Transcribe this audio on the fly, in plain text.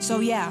So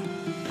yeah,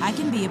 I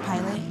can be a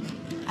pilot.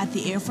 At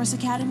the Air Force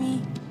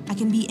Academy, I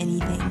can be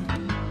anything.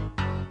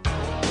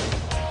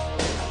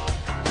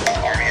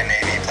 Army and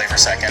Navy, play for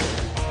second.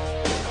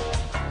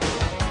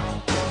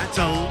 That's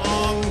a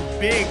long,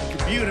 big,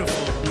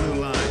 beautiful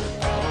blue line.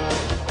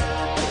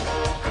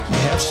 You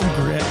have some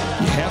grit.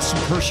 You have some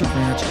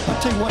perseverance.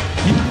 I'll tell you what,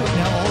 you can do it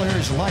now all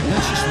areas of life.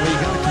 That's just the way you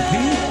got to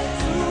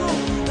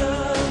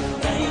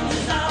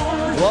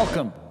compete.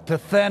 Welcome to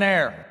Thin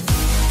Air.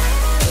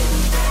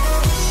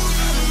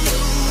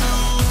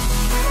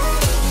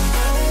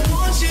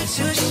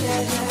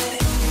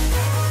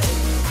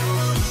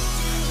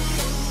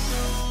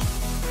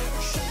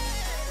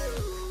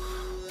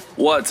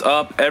 What's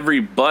up,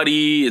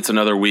 everybody? It's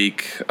another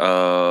week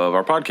of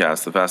our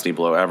podcast, the Fast and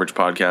Below Average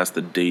podcast.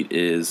 The date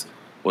is,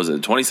 was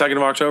it 22nd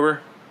of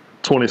October?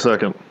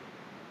 22nd.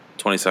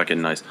 22nd,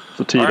 nice. It's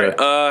a T-Day.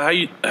 All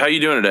right, how you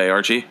doing today,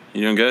 Archie?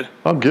 You doing good?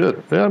 I'm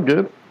good. Yeah, I'm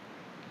good.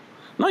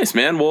 Nice,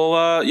 man.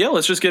 Well,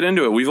 let's just get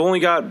into it. We've only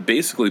got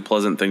basically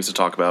pleasant things to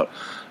talk about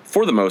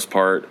for the most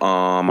part.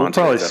 We'll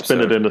probably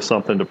spin it into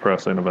something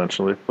depressing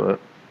eventually, but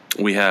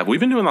we've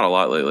been doing that a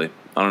lot lately.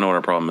 I don't know what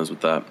our problem is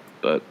with that,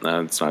 but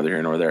it's neither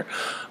here nor there.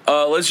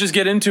 Let's just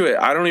get into it.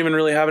 I don't even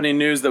really have any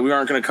news that we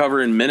aren't going to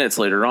cover in minutes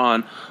later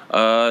on.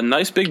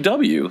 Nice big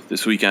W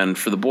this weekend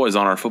for the boys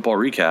on our football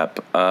recap.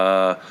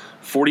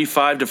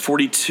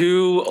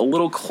 45-42, a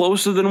little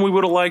closer than we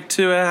would have liked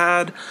to have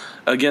had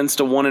against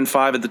a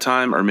 1-5 at the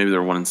time, or maybe they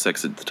were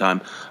 1-6 at the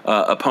time,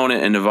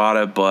 opponent in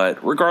Nevada.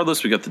 But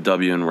regardless, we got the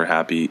W and we're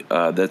happy.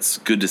 That's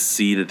good to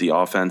see that the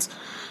offense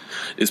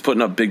is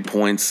putting up big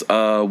points.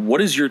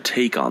 What is your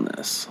take on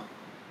this?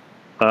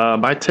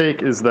 My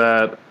take is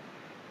that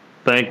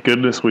thank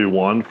goodness we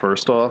won,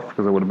 first off,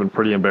 because it would have been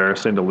pretty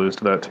embarrassing to lose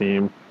to that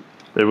team.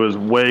 It was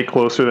way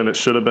closer than it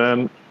should have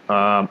been.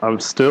 I'm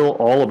still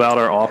all about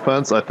our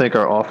offense. I think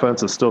our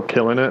offense is still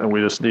killing it, and we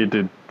just need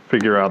to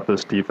figure out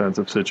this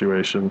defensive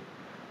situation.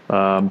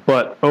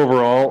 But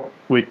overall,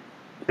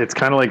 it's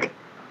kind of like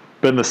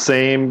been the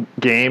same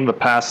game the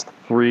past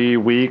 3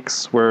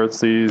 weeks where it's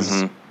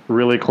these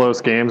really close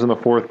games in the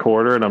fourth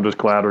quarter, and I'm just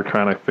glad we're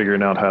kind of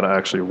figuring out how to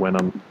actually win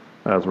them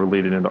as we're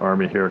leading into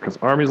Army here, because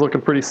Army's looking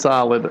pretty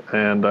solid,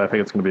 and I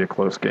think it's going to be a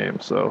close game.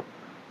 So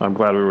I'm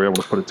glad we were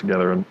able to put it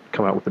together and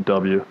come out with the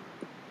W.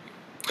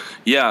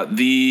 Yeah,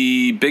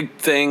 the big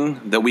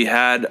thing that we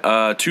had,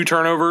 2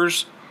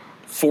 turnovers,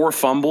 4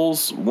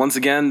 fumbles. Once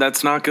again,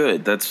 that's not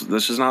good. That's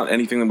just not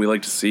anything that we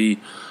like to see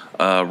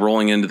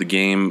rolling into the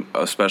game,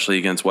 especially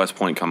against West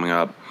Point coming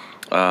up.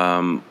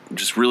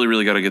 Just really,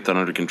 really got to get that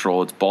under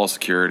control. It's ball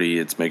security.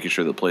 It's making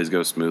sure that plays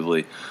go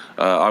smoothly.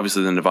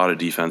 Obviously, the Nevada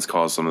defense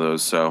caused some of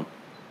those, so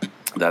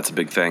that's a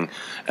big thing.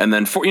 And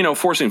then,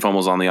 forcing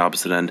fumbles on the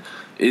opposite end.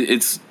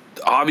 It's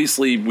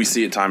obviously we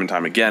see it time and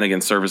time again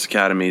against service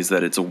academies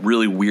that it's a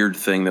really weird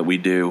thing that we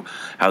do.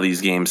 How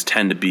these games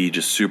tend to be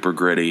just super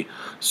gritty,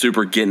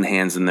 super getting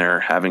hands in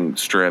there, having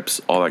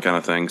strips, all that kind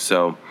of thing.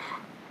 So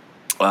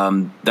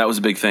that was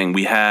a big thing.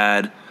 We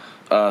had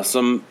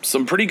some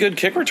pretty good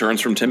kick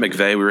returns from Tim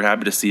McVeigh. We were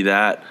happy to see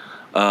that.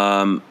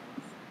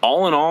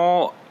 All in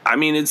all, I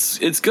mean,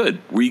 it's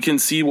good. We can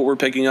see what we're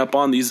picking up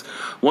on. These,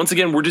 once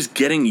again, we're just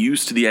getting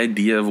used to the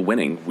idea of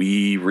winning.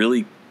 We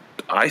really,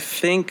 I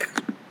think,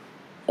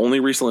 only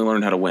recently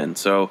learned how to win.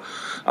 So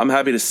I'm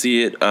happy to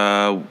see it.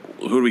 Who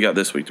do we got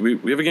this week? Do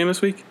we have a game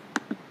this week?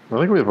 I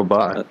think we have a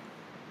bye.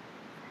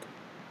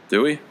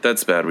 Do we?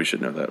 That's bad. We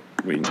should know that.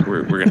 We're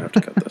going to have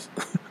to cut this.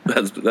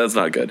 That's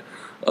not good.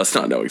 Us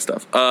not knowing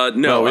stuff.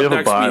 No, we have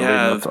a bye. We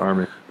have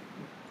Army.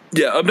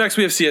 Yeah, up next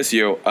we have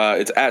CSU.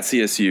 It's at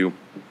CSU.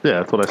 Yeah,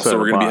 that's what I said. So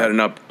we're going to be heading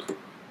up.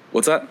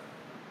 What's that?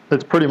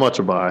 It's pretty much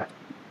a bye.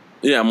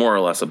 Yeah, more or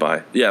less a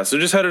bye. Yeah, so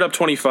just headed up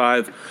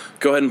 25.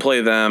 Go ahead and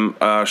play them.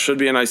 Should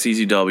be a nice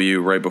easy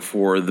W right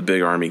before the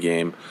big Army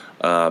game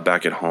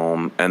back at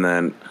home. And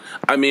then,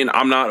 I mean,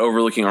 I'm not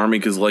overlooking Army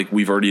because, like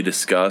we've already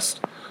discussed,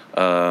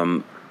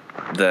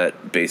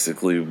 that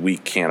basically we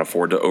can't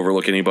afford to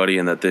overlook anybody,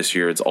 and that this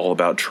year it's all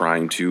about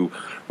trying to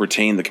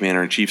retain the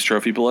Commander-in-Chief's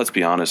trophy. But let's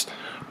be honest,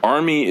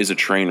 Army is a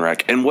train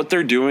wreck, and what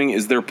they're doing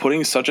is they're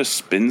putting such a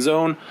spin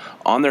zone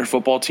on their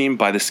football team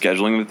by the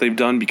scheduling that they've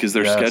done, because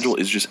their schedule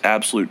is just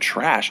absolute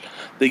trash.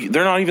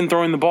 They're not even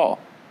throwing the ball.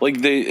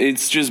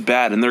 It's just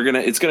bad, and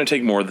it's gonna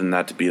take more than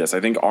that to beat us.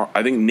 I think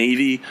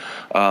Navy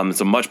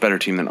is a much better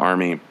team than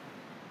Army,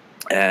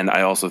 and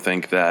I also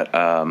think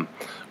that,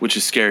 which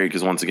is scary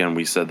because once again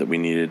we said that we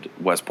needed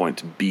West Point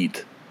to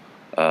beat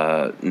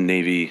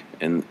Navy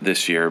in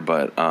this year,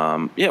 but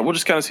we'll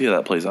just kind of see how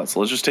that plays out. So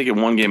let's just take it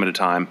one game at a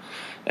time,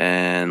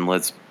 and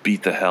let's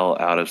beat the hell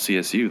out of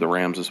CSU, the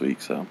Rams, this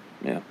week. So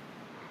yeah,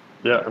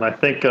 and I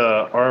think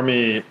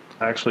Army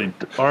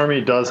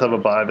does have a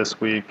bye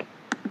this week,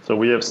 so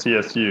we have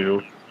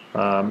CSU.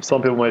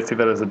 Some people might see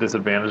that as a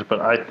disadvantage,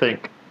 but I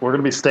think we're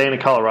going to be staying in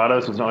Colorado,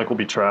 so it's not like we'll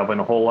be traveling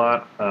a whole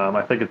lot.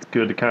 I think it's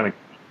good to kind of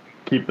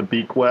keep the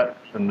beak wet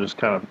and just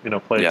kind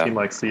of play a team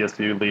like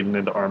CSU leading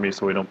into Army,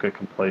 so we don't get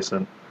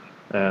complacent.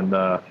 And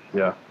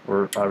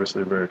we're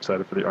obviously very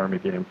excited for the Army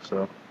game.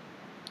 So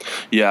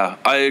Yeah,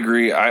 I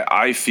agree.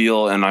 I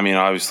feel, and I mean,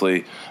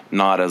 obviously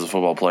not as a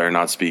football player,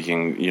 not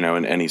speaking,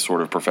 in any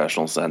sort of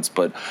professional sense,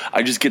 but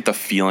I just get the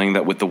feeling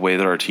that with the way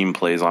that our team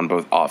plays on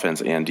both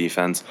offense and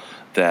defense,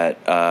 that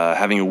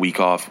having a week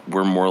off,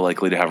 we're more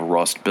likely to have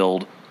rust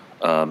build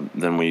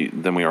than we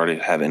already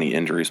have any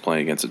injuries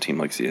playing against a team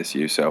like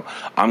CSU. So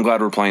I'm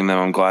glad we're playing them.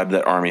 I'm glad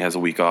that Army has a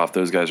week off.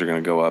 Those guys are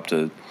going to go up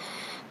to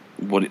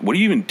what do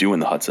you even do in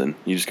the Hudson?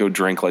 You just go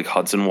drink like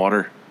Hudson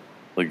water,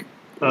 like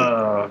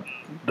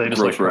they just Gross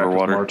like River practice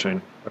water.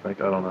 marching. I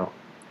think I don't know.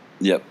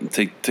 Yep.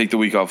 Take the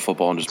week off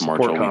football and just march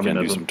all Support weekend, do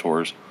communism. some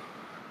tours.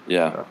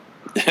 Yeah.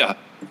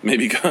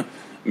 Maybe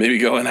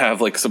go and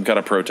have like some kind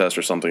of protest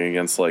or something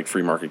against like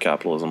free market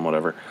capitalism,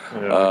 whatever.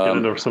 Yeah, get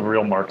into some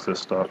real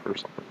Marxist stuff or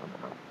something.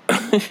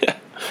 I don't know.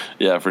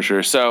 Yeah, for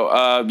sure.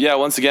 So,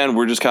 once again,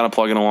 we're just kind of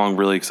plugging along.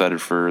 Really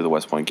excited for the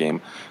West Point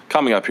game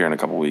coming up here in a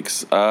couple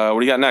weeks. What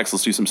do you got next?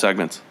 Let's do some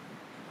segments.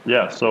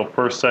 Yeah, so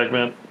first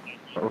segment,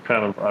 we're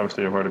kind of,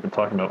 obviously I've already been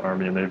talking about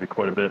Army and Navy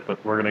quite a bit,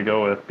 but we're going to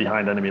go with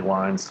behind enemy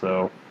lines.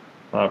 So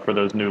for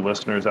those new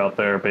listeners out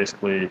there,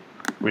 basically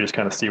we just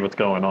kind of see what's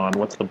going on.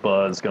 What's the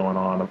buzz going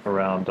on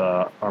around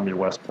Army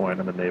West Point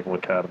and the Naval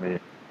Academy?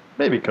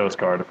 Maybe Coast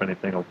Guard if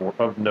anything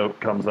of note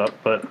comes up.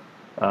 But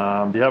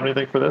do you have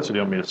anything for this, or do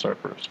you want me to start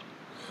first?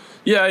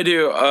 Yeah, I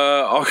do.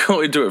 I'll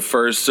go into it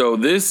first. So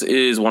this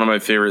is one of my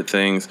favorite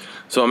things.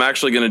 So I'm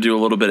actually going to do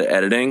a little bit of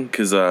editing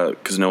because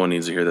no one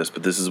needs to hear this.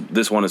 But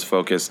this one is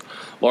focused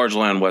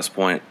largely on West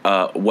Point.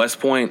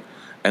 West Point,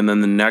 and then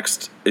the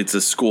next, it's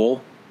a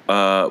school.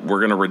 We're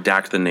going to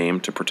redact the name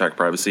to protect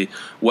privacy.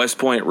 West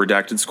Point,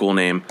 redacted school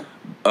name,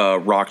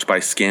 rocked by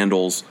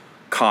scandals,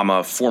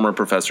 former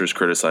professors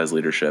criticize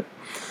leadership.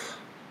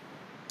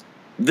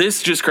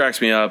 This just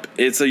cracks me up.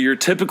 It's your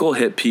typical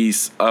hit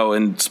piece. Oh,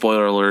 and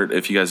spoiler alert,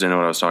 if you guys didn't know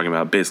what I was talking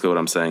about, basically what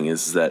I'm saying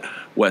is that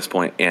West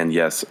Point and,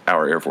 yes,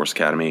 our Air Force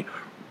Academy,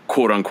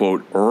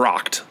 quote-unquote,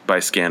 rocked by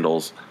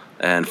scandals,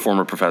 and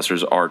former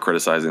professors are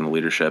criticizing the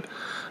leadership.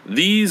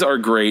 These are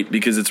great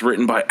because it's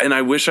written by, and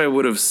I wish I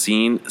would have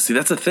seen, see,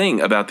 that's the thing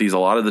about these a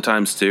lot of the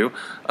times, too.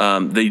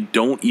 They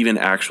don't even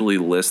actually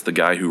list the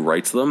guy who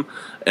writes them,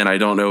 and I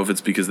don't know if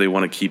it's because they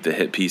want to keep the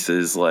hit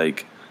pieces,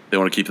 like, they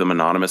want to keep them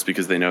anonymous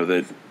because they know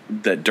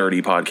that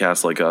dirty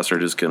podcasts like us are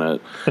just going to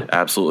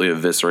absolutely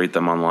eviscerate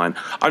them online.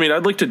 I mean,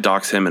 I'd like to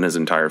dox him and his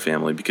entire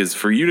family, because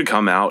for you to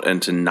come out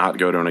and to not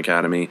go to an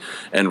academy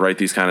and write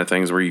these kind of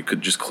things where you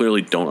could just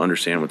clearly don't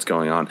understand what's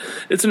going on,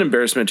 it's an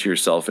embarrassment to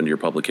yourself and to your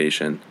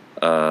publication.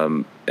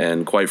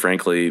 And quite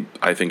frankly,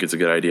 I think it's a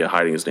good idea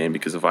hiding his name,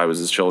 because if I was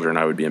his children,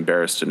 I would be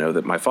embarrassed to know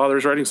that my father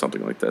is writing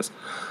something like this.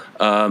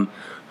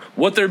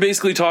 What they're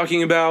basically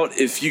talking about,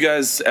 if you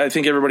guys, I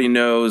think everybody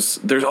knows,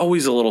 there's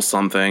always a little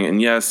something,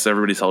 and yes,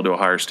 everybody's held to a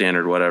higher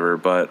standard, whatever,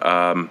 but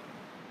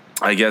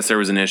I guess there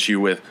was an issue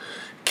with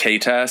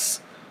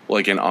cadets,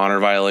 like an honor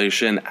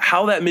violation.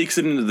 How that makes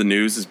it into the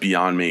news is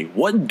beyond me.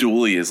 What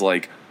dually is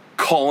like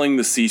calling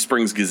the Sea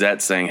Springs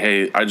Gazette saying,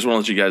 hey, I just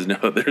want to let you guys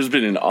know there's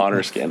been an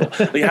honor scandal.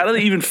 Like, how do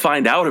they even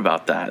find out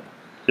about that?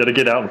 You got to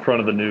get out in front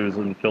of the news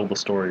and fill the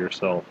story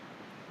yourself.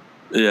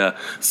 Yeah.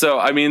 So,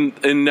 I mean,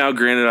 and now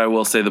granted, I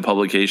will say the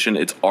publication,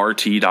 it's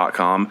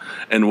rt.com.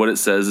 And what it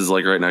says is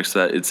like right next to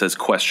that, it says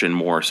question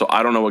more. So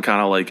I don't know what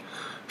kind of like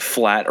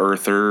flat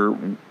earther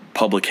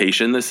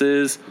publication this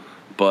is,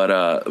 but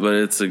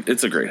it's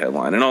a great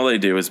headline. And all they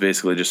do is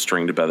basically just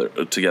string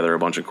together a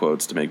bunch of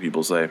quotes to make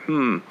people say,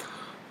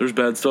 there's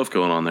bad stuff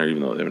going on there,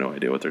 even though they have no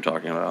idea what they're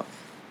talking about.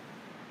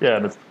 Yeah.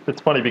 And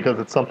it's funny because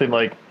it's something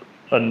like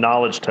a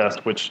knowledge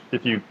test, which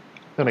if you,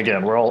 and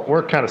again,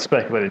 we're kind of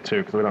speculating too,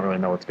 because we don't really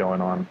know what's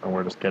going on, and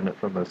we're just getting it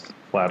from this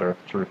flat earth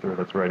truther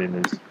that's writing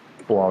these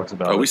blogs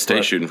about it. Oh, we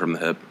stay shooting from the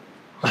hip.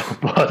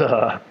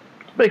 But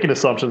making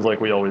assumptions like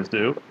we always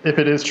do. If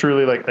it is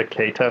truly like a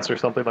K test or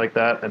something like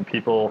that, and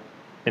people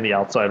in the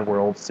outside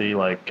world see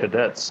like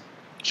cadets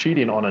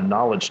cheating on a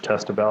knowledge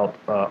test about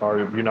our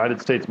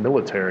United States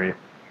military,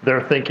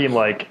 they're thinking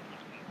like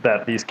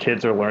that these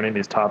kids are learning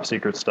these top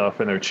secret stuff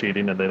and they're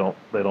cheating and they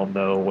don't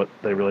know what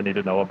they really need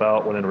to know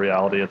about, when in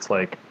reality it's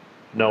like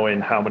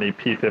knowing how many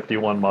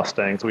P-51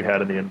 Mustangs we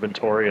had in the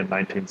inventory in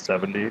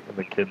 1970, and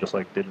the kid just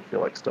like didn't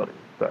feel like studying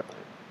that.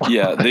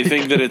 Yeah, they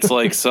think that it's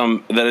like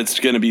that it's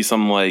going to be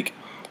some like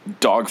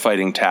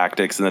dogfighting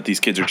tactics, and that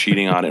these kids are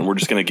cheating on it, and we're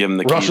just going to give them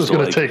the keys. Russia's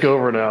going to take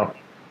over now.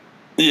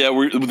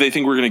 Yeah, they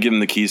think we're going to give them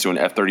the keys to an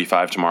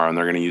F-35 tomorrow, and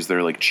they're going to use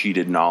their like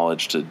cheated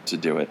knowledge to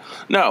do it.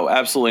 No,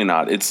 absolutely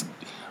not. It's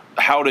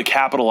how to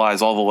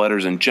capitalize all the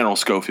letters in General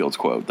Schofield's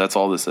quote. That's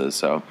all this is.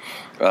 So,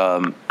 I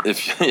don't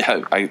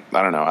know. I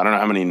don't know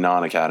how many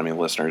non-Academy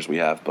listeners we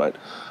have, but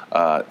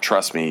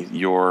trust me,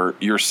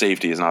 your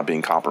safety is not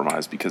being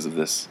compromised because of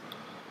this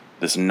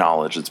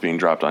knowledge that's being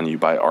dropped on you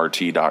by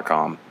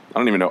RT.com. I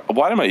don't even know.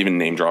 Why am I even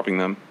name dropping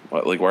them?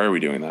 Why are we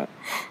doing that?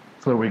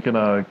 So we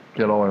can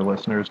get all our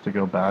listeners to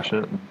go bash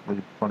it and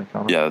leave funny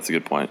comments. Yeah, that's a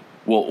good point.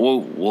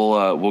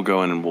 We'll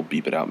go in and we'll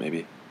beep it out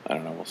maybe. I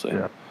don't know. We'll see.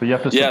 Yeah, but you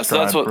have to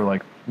subscribe for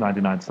like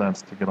 99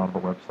 cents to get onto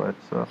the website.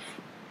 So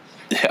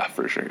yeah,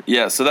 for sure.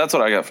 Yeah, so that's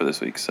what I got for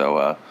this week.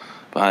 So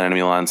behind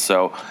enemy lines.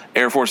 So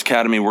Air Force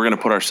Academy, we're going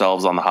to put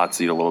ourselves on the hot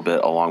seat a little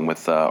bit, along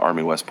with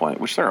Army West Point,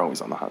 which they're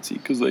always on the hot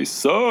seat because they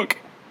suck.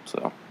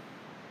 So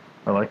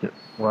I like it.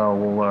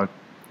 Well,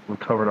 we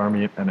covered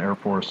Army and Air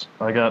Force.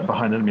 I got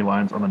behind enemy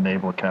lines on the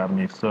Naval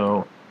Academy.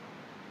 So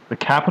the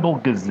Capital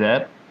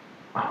Gazette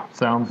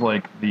sounds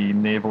like the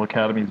Naval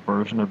Academy's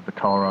version of the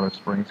Colorado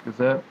Springs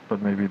Gazette,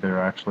 but maybe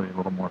they're actually a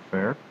little more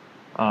fair.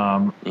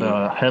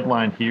 The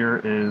headline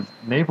here is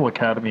Naval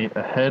Academy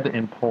ahead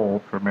in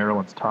poll for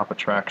Maryland's top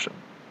attraction.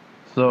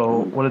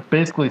 So what it's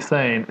basically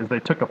saying is they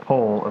took a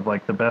poll of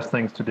like the best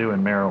things to do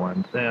in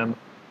Maryland, and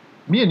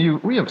me and you,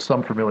 we have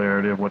some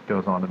familiarity of what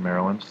goes on in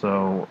Maryland.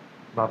 So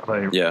not that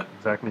I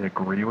exactly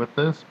agree with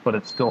this, but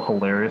it's still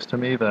hilarious to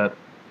me that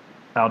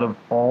out of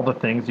all the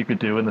things you could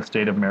do in the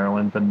state of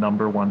Maryland, the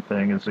number one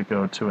thing is to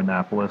go to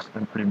Annapolis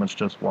and pretty much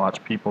just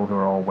watch people who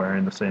are all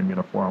wearing the same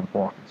uniform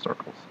walk in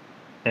circles.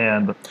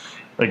 And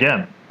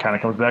again, kind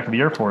of comes back to the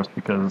Air Force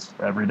because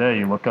every day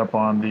you look up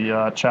on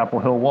the Chapel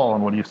Hill wall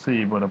and what do you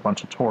see but a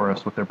bunch of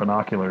tourists with their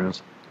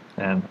binoculars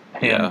and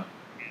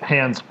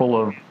hands full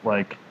of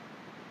like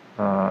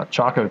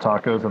Choco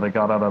tacos that they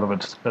got out of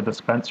a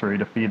dispensary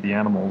to feed the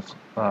animals,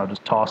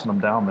 just tossing them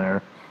down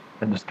there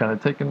and just kind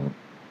of taking.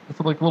 It's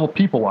like little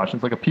people watching.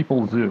 It's like a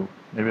people zoo.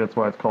 Maybe that's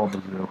why it's called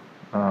the zoo.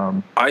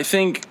 I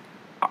think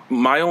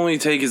my only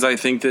take is I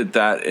think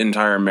that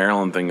entire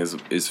Maryland thing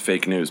is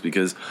fake news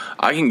because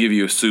I can give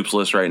you a soups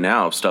list right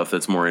now of stuff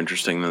that's more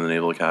interesting than the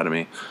Naval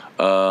Academy.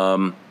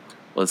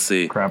 Let's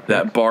see.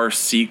 That bar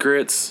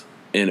Secrets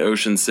in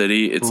Ocean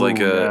City. It's it's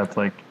half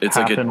like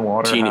a in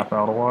water, half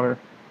out of water.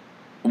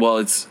 Well,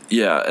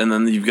 and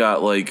then you've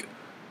got like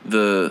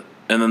and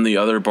then the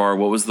other bar.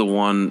 What was the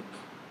one?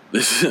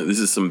 This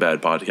is some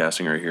bad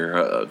podcasting right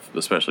here,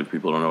 especially if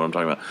people don't know what I'm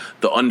talking about.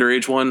 The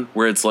underage one,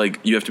 where it's like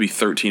you have to be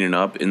 13 and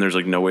up, and there's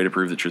like no way to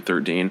prove that you're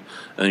 13, and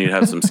then you'd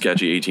have some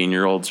sketchy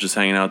 18-year-olds just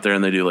hanging out there,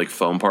 and they do like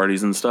foam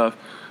parties and stuff.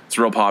 It's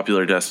a real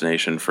popular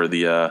destination for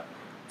the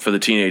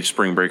teenage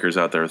spring breakers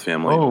out there with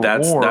family.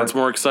 That's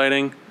more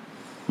exciting.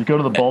 You go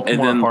to the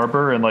Baltimore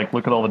Harbor and like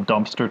look at all the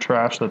dumpster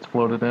trash that's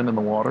floated in the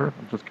water,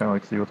 and just kind of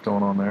like see what's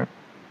going on there.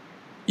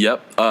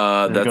 Yep,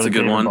 that's a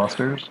good one.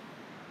 Busters.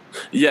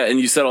 Yeah, and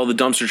you said all the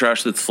dumpster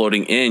trash that's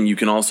floating in. You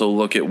can also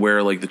look at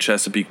where like the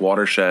Chesapeake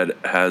watershed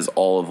has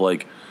all of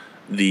like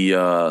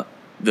the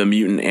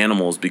mutant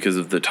animals because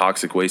of the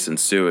toxic waste and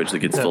sewage that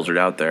gets filtered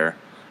out there.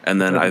 And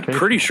then I'm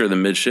pretty sure the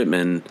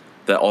midshipmen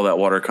that all that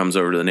water comes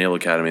over to the Naval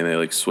Academy and they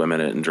like swim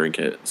in it and drink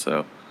it.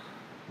 So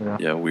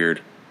yeah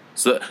weird.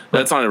 So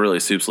that's not really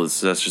a soups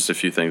list. That's just a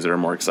few things that are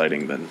more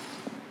exciting than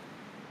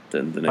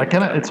the Naval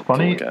Academy. It's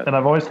funny, and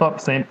I've always thought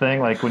the same thing.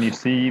 Like when you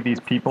see these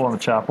people on the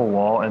chapel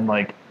wall and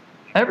like.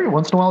 Every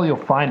once in a while, you'll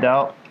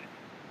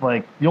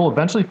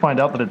eventually find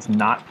out that it's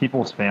not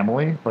people's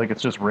family. Like,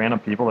 it's just random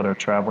people that are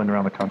traveling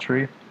around the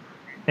country.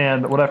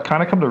 And what I've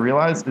kind of come to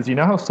realize is, you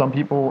know how some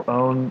people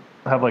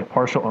have, like,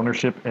 partial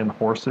ownership in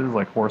horses,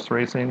 like horse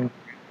racing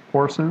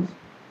horses?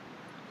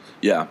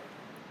 Yeah.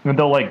 And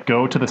they'll, like,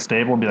 go to the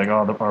stable and be like,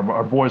 oh,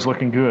 our boy's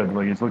looking good.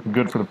 Like, he's looking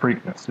good for the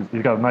Preakness.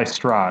 He's got a nice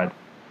stride.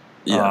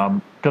 Yeah.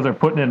 Because they're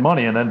putting in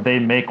money, and then they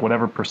make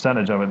whatever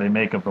percentage of it they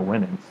make of the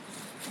winnings.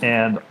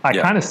 And I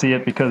kind of see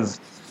it because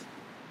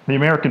the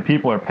American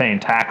people are paying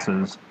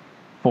taxes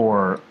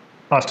for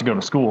us to go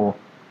to school.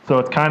 So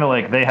it's kind of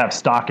like they have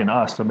stock in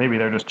us. So maybe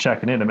they're just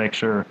checking in to make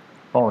sure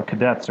all the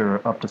cadets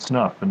are up to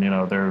snuff and,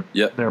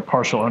 their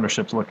partial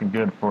ownership's looking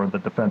good for the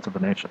defense of the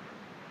nation.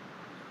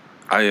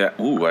 I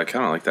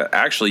kind of like that.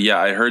 Actually,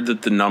 I heard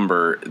that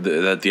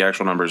the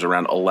actual number is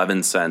around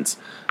 11 cents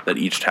that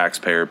each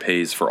taxpayer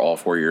pays for all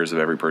 4 years of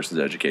every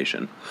person's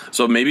education.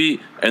 So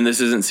maybe, and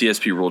this isn't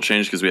CSP rule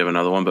change because we have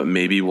another one, but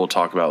maybe we'll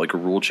talk about like a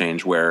rule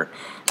change where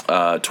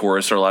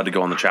tourists are allowed to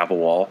go on the chapel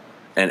wall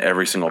and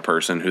every single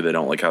person who they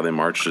don't like how they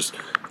march, just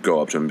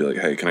go up to them and be like,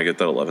 hey, can I get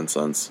that 11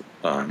 cents?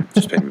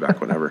 Just pay me back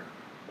whenever.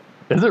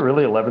 Is it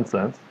really 11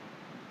 cents?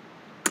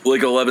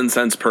 Like 11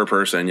 cents per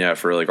person,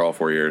 for like all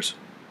 4 years.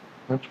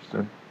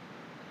 Interesting.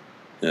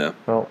 Yeah.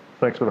 Well,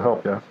 thanks for the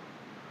help, guys.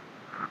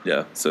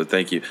 Yeah, so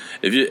thank you.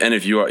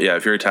 If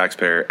you're a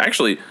taxpayer,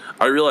 actually,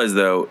 I realize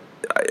though,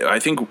 I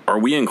think are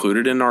we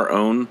included in our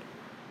own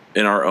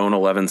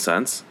 11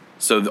 cents?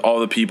 So all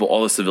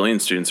the civilian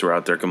students who are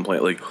out there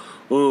complain like,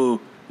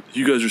 oh,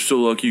 you guys are so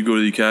lucky you go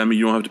to the academy,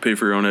 you don't have to pay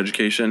for your own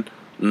education.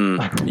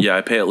 Yeah,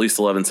 I pay at least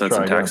 11 cents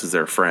in taxes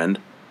there, friend.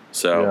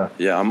 So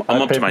I'm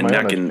up to my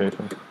neck in.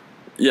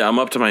 Yeah, I'm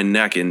up to my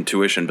neck in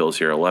tuition bills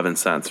here. 11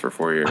 cents for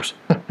 4 years.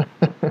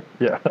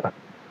 Yeah,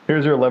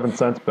 here's your 11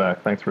 cents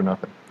back. Thanks for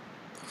nothing.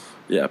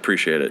 Yeah,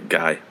 appreciate it,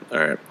 guy. All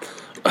right.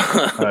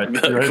 All right,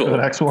 you ready for the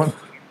next one?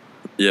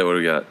 Yeah, what do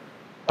we got?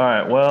 All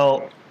right,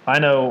 well, I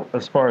know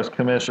as far as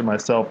Commish and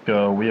myself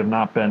go, we have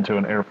not been to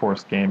an Air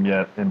Force game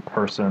yet in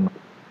person.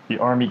 The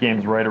Army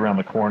game's right around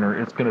the corner.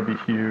 It's going to be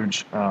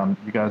huge.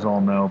 You guys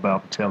all know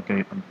about the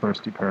tailgate and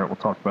Thirsty Parrot. We'll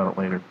talk about it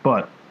later.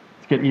 But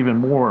to get even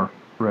more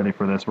ready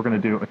for this, we're going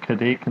to do a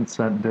cadet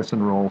consent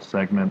disenroll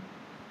segment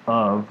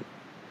of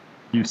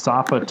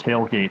USAFA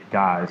tailgate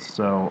guys.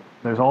 So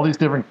there's all these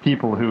different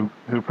people who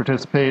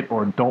participate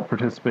or don't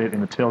participate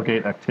in the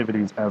tailgate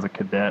activities as a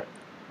cadet.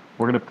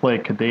 We're going to play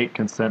cadet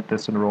consent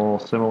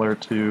disenroll, similar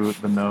to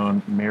the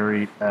known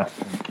marry, F,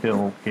 and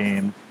kill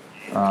game.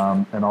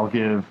 And I'll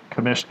give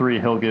Commish 3,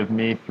 he'll give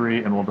me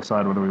 3, and we'll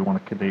decide whether we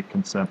want to cadet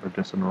consent or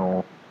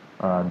disenroll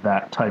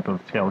that type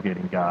of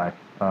tailgating guy.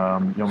 You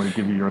want me to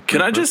give you your 3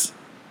 Can I first?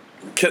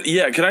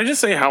 can I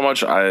just say how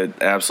much I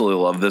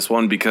absolutely love this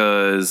one,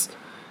 because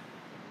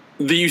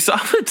the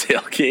USAFA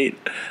tailgate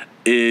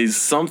is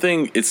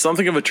something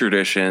of a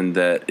tradition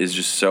that is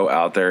just so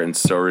out there and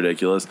so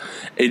ridiculous.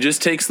 It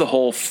just takes the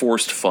whole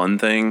forced fun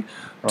thing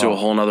to a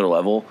whole nother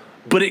level,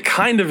 but it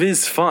kind of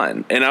is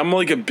fun. And I'm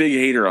like a big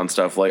hater on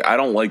stuff. Like, I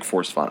don't like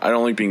forced fun. I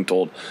don't like being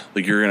told,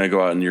 like, you're going to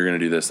go out and you're going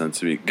to do this and it's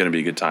going to be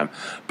a good time.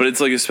 But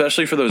it's like,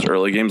 especially for those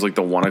early games, like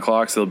the 1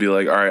 o'clocks, they'll be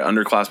like, all right,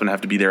 underclassmen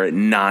have to be there at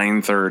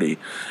 9:30.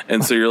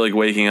 And so you're like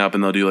waking up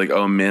and they'll do like,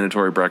 oh,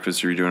 mandatory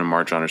breakfast you're doing a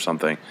march on or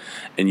something.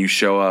 And you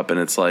show up and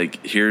it's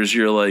like, here's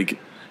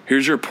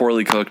your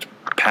poorly cooked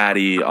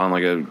patty on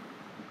like a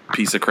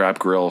piece of crap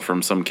grill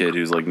from some kid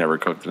who's like never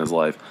cooked in his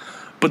life.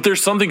 But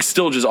there's something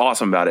still just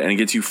awesome about it, and it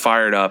gets you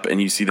fired up,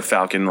 and you see the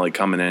falcon like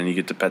coming in, and you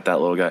get to pet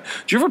that little guy.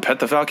 Did you ever pet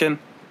the falcon?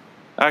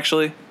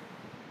 Actually,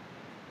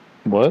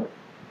 What?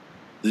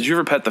 did you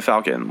ever pet the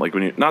falcon? Like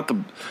when you not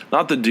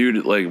the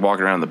dude like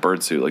walking around in the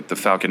bird suit, like the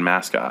falcon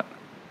mascot.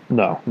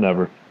 No,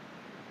 never.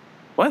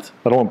 What?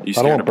 I don't You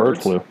want scared of bird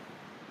birds? flu.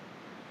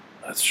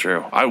 That's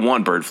true. I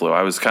want bird flu.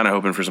 I was kind of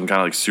hoping for some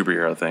kind of like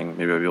superhero thing.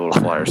 Maybe I'd be able to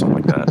fly or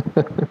something like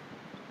that.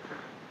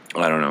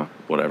 I don't know.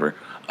 Whatever.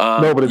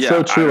 No, but it's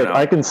so true. Like, know.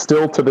 I can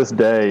still, to this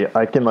day,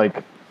 I can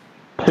like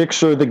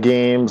picture the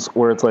games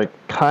where it's like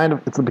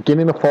it's the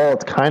beginning of fall.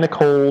 It's kind of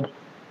cold.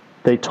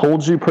 They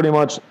told you pretty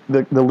much,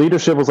 the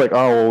leadership was like,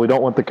 oh, well, we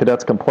don't want the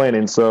cadets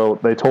complaining. So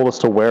they told us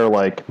to wear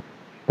like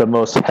the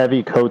most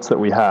heavy coats that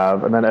we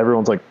have. And then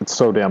everyone's like, it's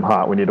so damn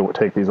hot. We need to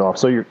take these off.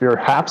 So you're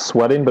half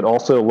sweating, but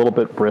also a little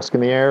bit brisk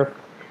in the air.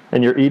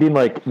 And you're eating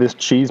like this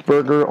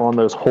cheeseburger on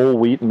those whole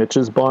wheat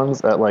Mitch's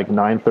buns at like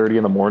 9:30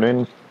 in the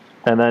morning.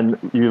 And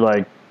then you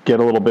like get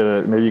a little bit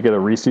of, maybe you get a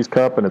Reese's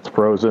cup and it's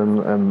frozen,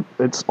 and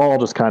it's all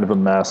just kind of a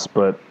mess,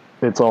 but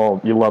it's all,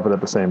 you love it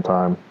at the same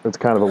time. It's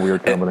kind of a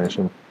weird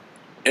combination.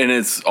 And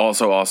it's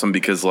also awesome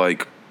because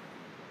like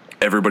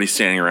everybody's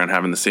standing around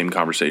having the same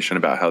conversation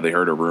about how they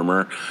heard a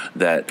rumor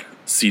that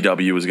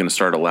CW was going to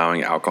start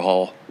allowing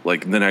alcohol.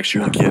 Like the next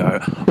year, like,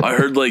 yeah, I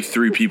heard like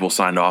 3 people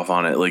signed off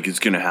on it. Like it's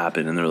going to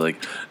happen. And they're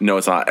like, no,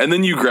 it's not. And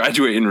then you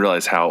graduate and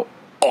realize how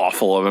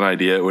awful of an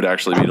idea it would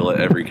actually be to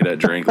let every cadet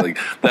drink. Like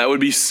that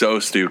would be so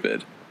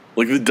stupid.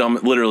 Like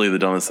literally the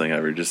dumbest thing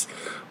ever. Just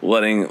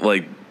letting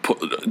like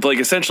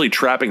essentially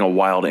trapping a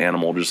wild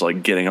animal, just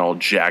like getting all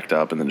jacked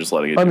up and then just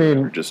letting it. I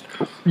mean, just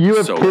you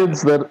have so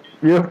kids that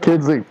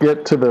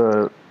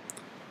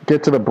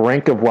get to the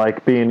brink of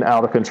like being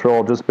out of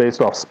control just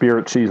based off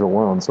spirit cheese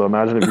alone. So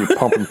imagine if you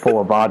pump them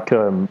full of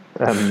vodka and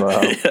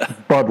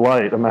Bud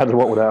Light. Imagine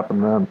what would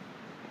happen then.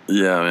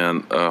 Yeah,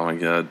 man. Oh my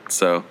god.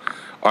 So,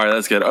 all right,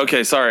 that's good.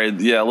 Okay, sorry.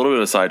 Yeah, a little bit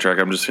of a sidetrack.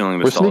 I'm just feeling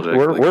nostalgic.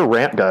 We're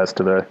rant guys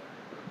today.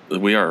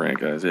 We are rant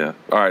guys. Yeah.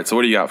 All right. So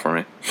what do you got for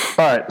me?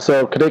 All right.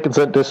 So cadet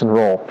consent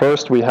disenroll.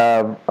 First, we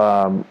have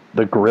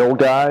the grill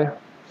guy.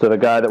 So the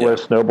guy that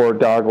wears snowboard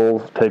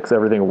goggles, takes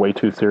everything way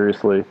too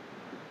seriously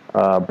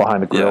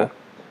behind the grill. Yeah.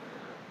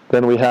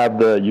 Then we have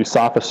the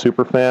USAFA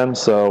superfan.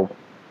 So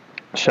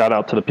shout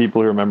out to the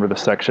people who remember the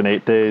Section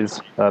 8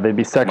 days. They'd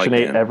be Section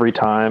Mike 8 Man. every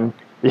time.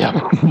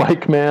 Yeah,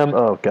 Mike Man.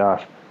 Oh,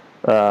 gosh.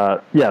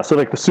 Yeah, so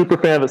like the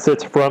superfan that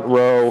sits front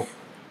row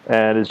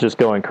and is just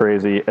going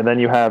crazy. And then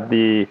you have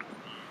the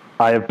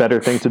I have better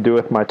things to do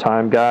with my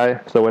time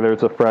guy. So whether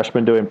it's a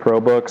freshman doing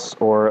pro books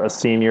or a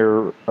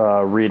senior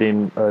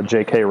reading a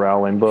J.K.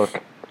 Rowling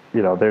book,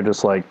 you know, they're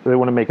just like, they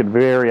want to make it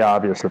very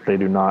obvious that they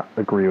do not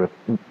agree with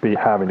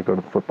having to go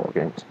to the football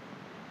games.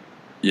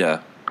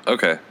 Yeah.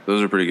 Okay.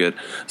 Those are pretty good.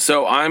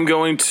 So I'm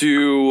going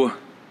to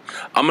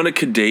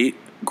cadet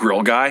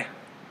grill guy,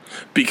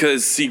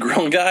 because see,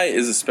 grill guy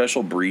is a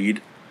special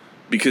breed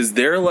because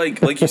they're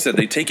like you said,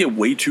 they take it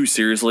way too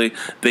seriously.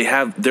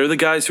 They're the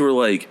guys who are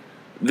like,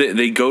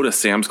 they go to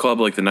Sam's Club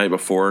like the night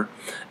before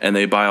and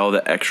they buy all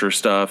the extra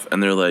stuff,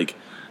 and they're like,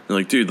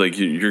 dude, like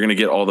you're going to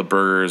get all the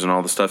burgers and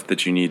all the stuff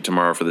that you need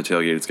tomorrow for the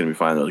tailgate. It's going to be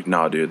fine. They're like,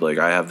 nah, dude, like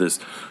I have this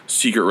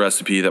secret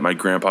recipe that my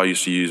grandpa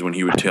used to use when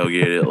he would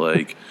tailgate at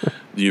like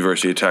the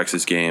University of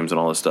Texas games and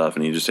all this stuff.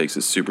 And he just takes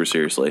it super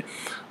seriously.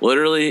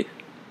 Literally,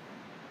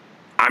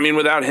 I mean,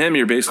 without him,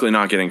 you're basically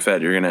not getting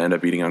fed. You're going to end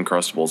up eating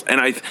Uncrustables. And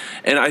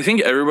I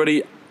think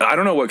everybody, I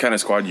don't know what kind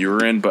of squad you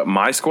were in, but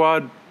my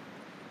squad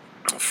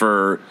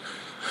for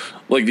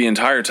like the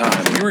entire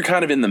time, we were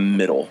kind of in the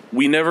middle.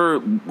 We never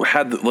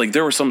had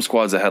there were some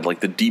squads that had like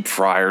the deep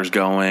fryers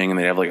going, and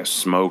they have like a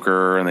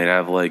smoker, and they'd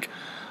have like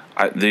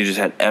they just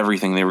had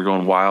everything. They were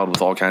going wild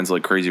with all kinds of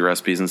like crazy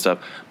recipes and stuff.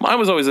 Mine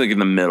was always like in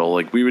the middle.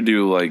 Like we would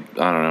do like,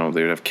 I don't know,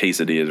 they would have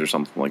quesadillas or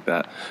something like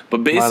that.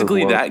 But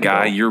basically that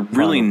guy, you're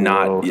really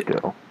not.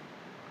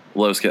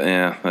 Low skill.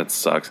 Yeah, that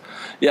sucks.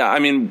 Yeah, I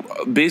mean,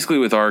 basically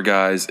with our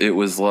guys, it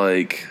was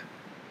like,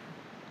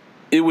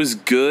 it was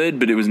good,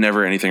 but it was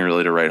never anything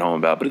really to write home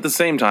about. But at the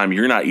same time,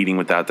 you're not eating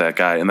without that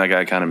guy, and that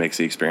guy kind of makes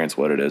the experience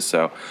what it is.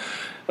 So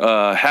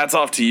hats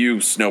off to you,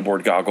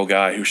 snowboard goggle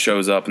guy, who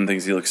shows up and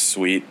thinks he looks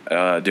sweet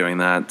doing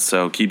that.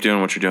 So keep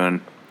doing what you're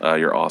doing.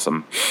 You're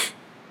awesome.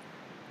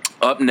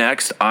 Up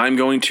next, I'm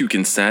going to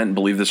consent,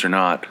 believe this or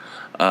not.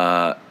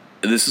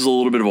 This is a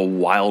little bit of a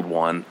wild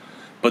one,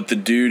 but the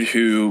dude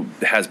who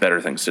has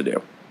better things to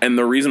do. And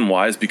the reason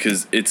why is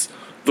because it's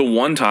the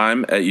one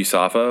time at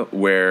USAFA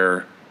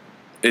where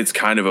it's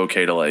kind of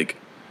okay to, like,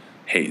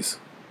 haze.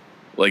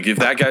 Like, if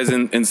that guy's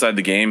inside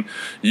the game,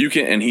 you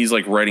can, and he's,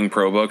 like, writing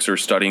pro books or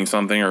studying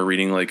something or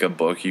reading, like, a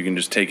book, you can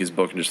just take his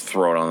book and just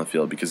throw it on the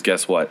field, because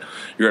guess what?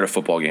 You're at a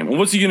football game. And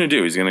what's he going to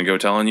do? He's going to go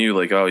telling you,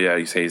 like, oh, yeah,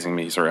 he's hazing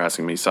me, he's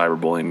harassing me,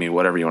 cyberbullying me,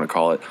 whatever you want to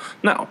call it.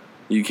 No,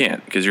 you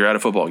can't, because you're at a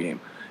football game.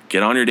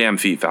 Get on your damn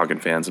feet, Falcon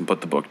fans, and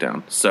put the book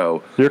down.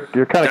 So you're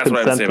kind of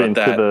consenting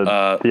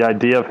to the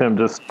idea of him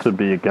just to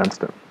be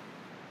against him.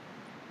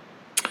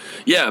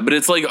 Yeah, but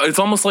it's like, it's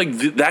almost like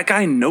that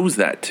guy knows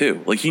that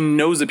too. Like, he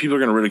knows that people are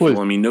going to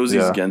ridicule him. He knows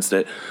he's against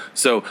it.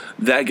 So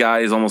that guy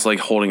is almost like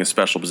holding a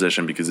special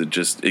position, because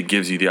it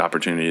gives you the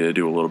opportunity to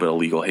do a little bit of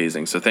legal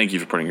hazing. So thank you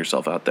for putting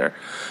yourself out there.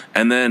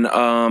 And then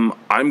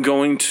I'm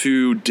going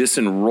to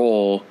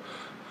disenroll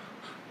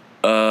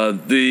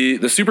the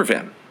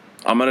superfan.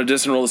 I'm going to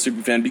disenroll the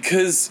superfan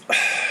because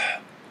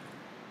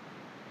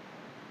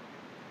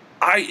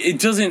I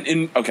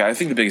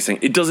think the biggest thing,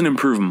 it doesn't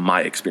improve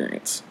my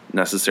experience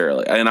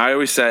necessarily. And I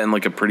always sat in,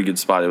 like, a pretty good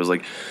spot. It was,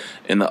 like,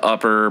 in the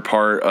upper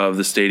part of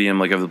the stadium,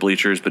 like, of the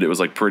bleachers, but it was,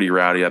 like, pretty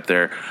rowdy up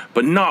there,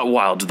 but not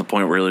wild to the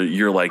point where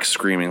you're, like,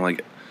 screaming,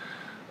 like,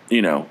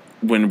 you know,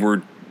 when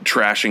we're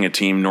trashing a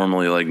team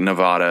normally, like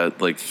Nevada,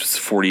 like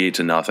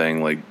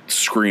 48-0, like,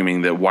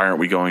 screaming that why aren't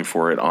we going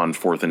for it on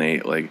 4th and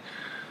 8? Like,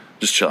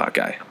 just chill out,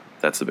 guy.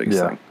 That's the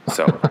biggest thing.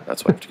 So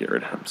that's why I have to get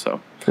rid of him. So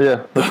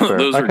yeah, that's fair.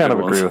 I kind of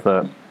agree with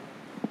that.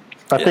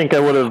 I think I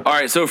would have. All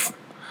right, so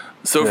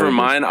for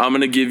mine, I'm going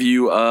to give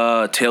you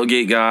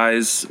tailgate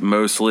guys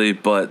mostly,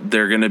 but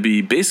they're going to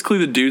be basically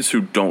the dudes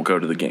who don't go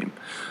to the game.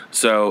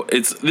 So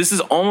this is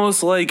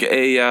almost like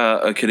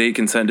a cadet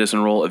consent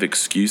disenroll of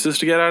excuses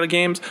to get out of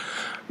games,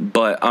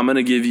 but I'm going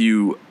to give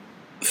you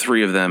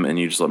 3 of them, and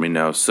you just let me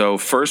know. So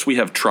first we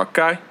have truck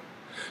guy.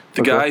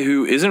 The guy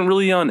who isn't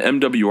really on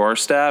MWR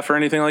staff or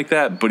anything like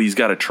that, but he's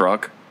got a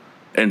truck.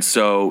 And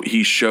so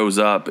he shows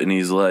up and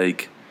he's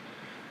like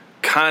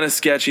kind of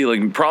sketchy,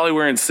 like probably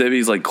wearing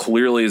civvies, like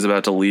clearly is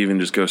about to leave and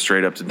just go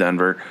straight up to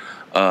Denver.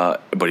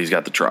 But he's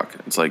got the truck.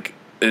 It's like,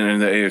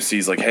 and the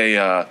AFC's like,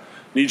 hey,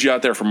 need you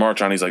out there for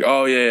March on. He's like,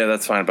 oh yeah,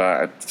 that's fine,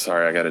 but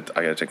sorry, I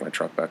gotta take my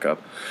truck back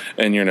up,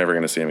 and you're never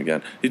gonna see him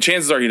again. The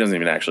chances are he doesn't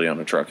even actually own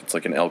a truck. It's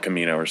like an El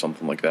Camino or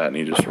something like that, and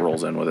he just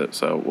rolls in with it.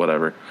 So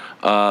whatever.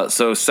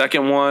 So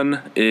second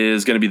one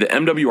is gonna be the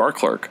MWR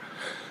clerk,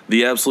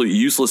 the absolute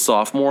useless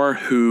sophomore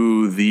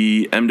who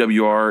the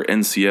MWR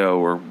NCO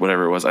or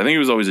whatever it was. I think it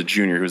was always a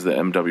junior who was the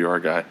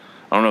MWR guy.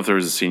 I don't know if there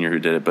was a senior who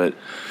did it, but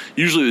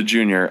usually the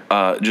junior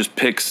just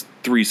picks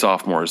 3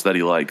 sophomores that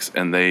he likes,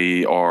 and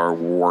they are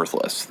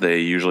worthless.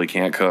 They usually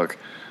can't cook.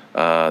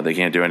 They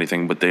can't do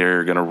anything, but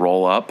they're going to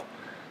roll up,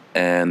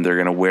 and they're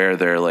going to wear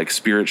their, like,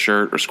 spirit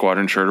shirt or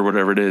squadron shirt or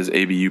whatever it is,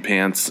 ABU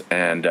pants,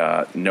 and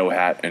no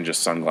hat and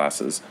just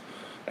sunglasses.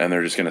 And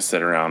they're just going to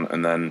sit around,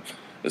 and then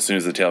as soon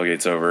as the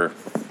tailgate's over,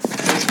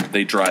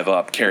 they drive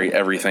up, carry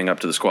everything up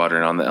to the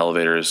squadron on the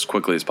elevator as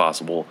quickly as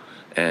possible,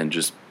 and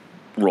just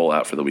roll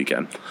out for the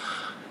weekend.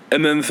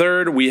 And then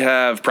third, we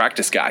have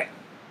practice guy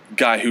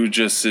who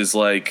just is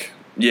like,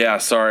 yeah,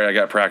 sorry, I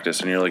got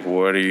practice. And you're like,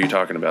 what are you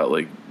talking about?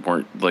 Like,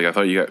 I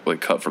thought you got,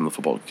 like, cut from the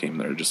football team.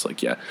 They're just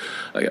like, yeah,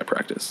 I got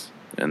practice.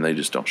 And they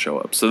just don't show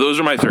up. So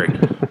those are my 3.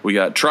 We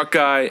got truck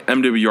guy,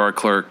 MWR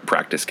clerk,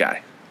 practice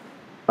guy.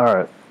 All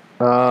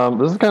right.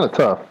 This is kind of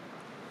tough.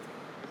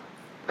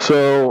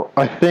 So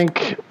I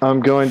think I'm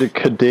going to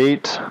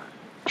cadet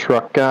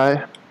truck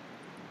guy.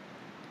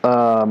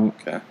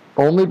 Okay.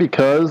 Only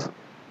because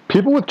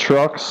people with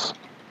trucks,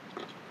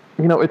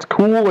 you know, it's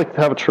cool, like,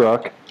 to have a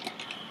truck,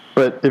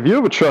 but if you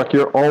have a truck,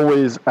 you're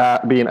always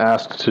being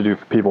asked to do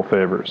people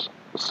favors.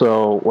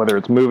 So whether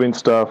it's moving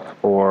stuff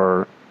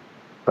or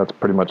that's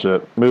pretty much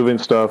it, moving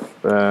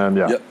stuff, and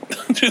yeah.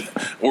 Yep.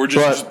 Or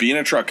just being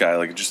a truck guy,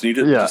 like, just need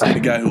a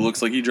guy who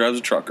looks like he drives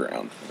a truck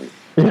around.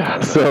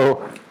 Yeah.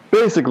 So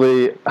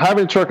basically,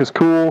 having a truck is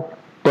cool,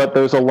 but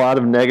there's a lot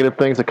of negative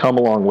things that come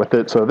along with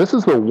it. So this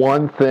is the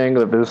one thing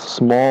that this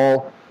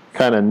small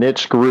kind of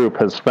niche group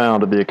has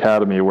found at the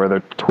Academy, where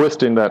they're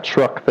twisting that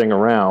truck thing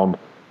around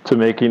to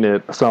making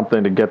it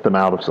something to get them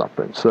out of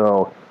something.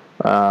 So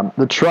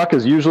the truck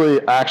is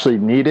usually actually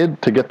needed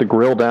to get the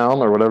grill down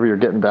or whatever you're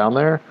getting down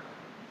there.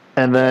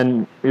 And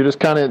then you're just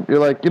you're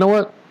like, you know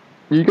what?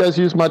 You guys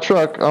use my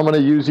truck. I'm going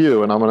to use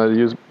you, and I'm going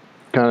to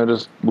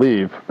just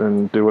leave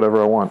and do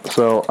whatever I want.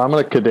 So I'm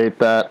going to cadet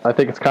that. I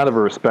think it's kind of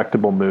a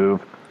respectable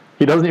move.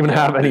 He doesn't even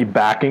have any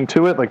backing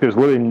to it. Like, there's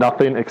literally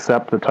nothing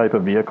except the type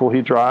of vehicle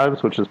he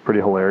drives, which is pretty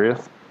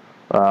hilarious.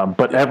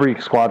 But every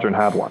squadron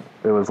had one.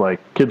 It was like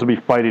kids would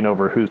be fighting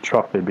over whose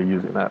truck they'd be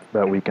using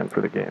that weekend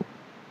for the game.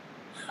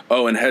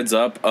 Oh, and heads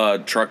up,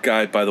 truck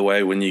guy, by the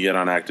way, when you get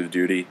on active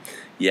duty,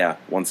 yeah,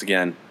 once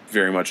again,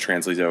 very much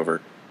translates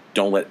over.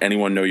 Don't let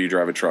anyone know you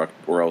drive a truck,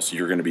 or else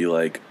you're going to be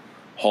like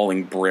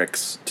hauling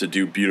bricks to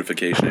do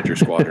beautification at your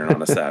squadron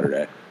on a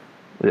Saturday.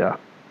 Yeah,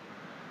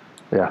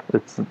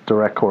 it's a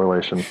direct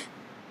correlation.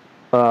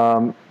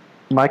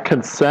 My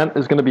consent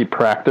is going to be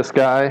practice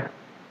guy,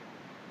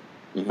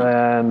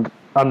 and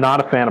I'm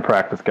not a fan of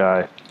practice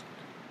guy,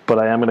 but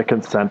I am going to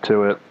consent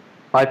to it.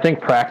 I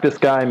think practice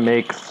guy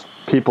makes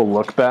people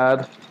look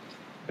bad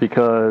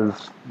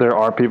because there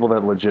are people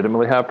that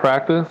legitimately have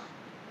practice.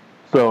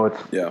 So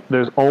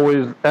there's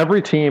always,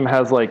 every team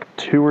has like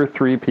 2 or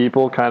 3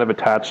 people kind of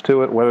attached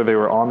to it, whether they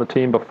were on the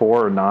team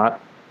before or not,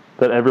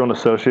 that everyone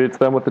associates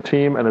them with the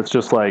team. And it's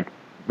just like,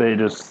 they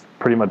just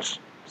pretty much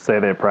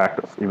say they have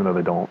practice, even though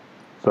they don't.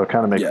 So it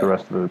kind of makes the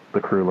rest of the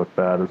crew look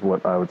bad is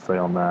what I would say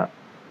on that.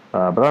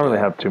 But I don't really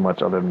have too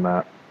much other than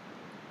that.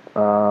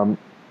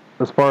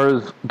 As far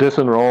as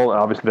disenroll,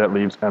 obviously that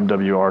leaves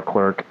MWR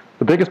clerk.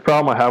 The biggest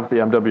problem I have with the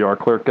MWR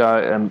clerk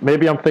guy, and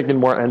maybe I'm thinking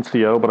more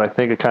NCO, but I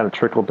think it kind of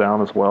trickled down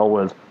as well,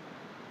 was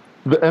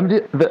the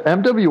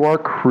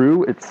MWR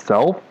crew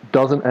itself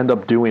doesn't end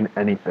up doing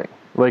anything.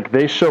 Like,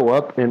 they show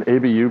up in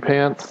ABU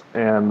pants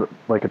and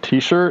like a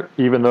t-shirt,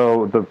 even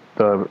though the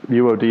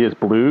UOD is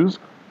blues,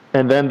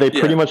 and then they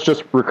pretty much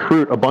just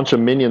recruit a bunch of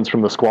minions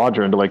from the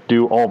squadron to like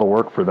do all the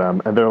work for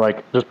them, and they're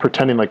like just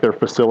pretending like they're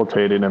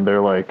facilitating, and they're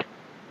like,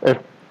 if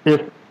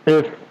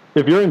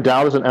you're in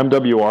doubt as an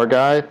MWR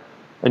guy,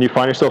 and you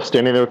find yourself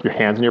standing there with your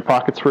hands in your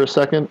pockets for a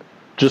second,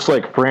 just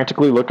like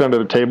frantically look under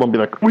the table and be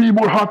like, "We need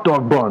more hot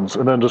dog buns,"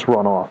 and then just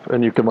run off.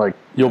 And you can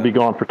you'll be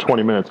gone for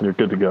 20 minutes and you're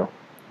good to go.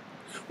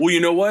 Well,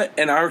 you know what?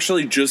 And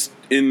actually, just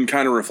in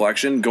kind of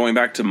reflection, going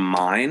back to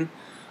mine,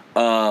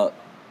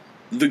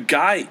 the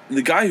guy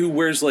who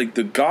wears like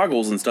the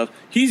goggles and stuff,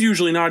 he's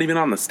usually not even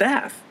on the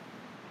staff.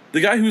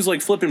 The guy who's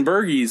like flipping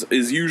burgies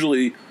is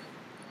usually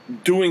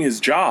doing his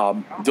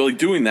job, like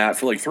doing that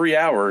for like 3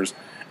 hours,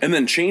 and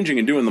then changing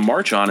and doing the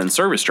march on in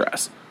service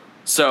dress.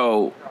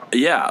 So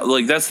yeah,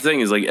 like that's the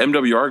thing is like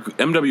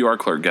MWR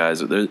clerk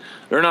guys, they're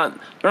not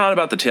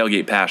about the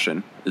tailgate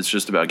passion. It's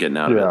just about getting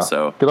out of it.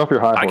 So get off your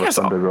high horse,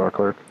 MWR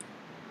clerk.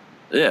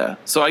 Yeah,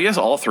 so I guess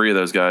all 3 of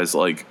those guys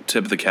like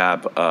tip the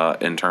cap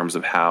in terms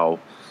of how,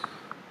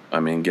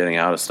 I mean, getting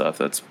out of stuff.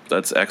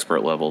 That's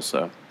expert level.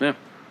 So yeah.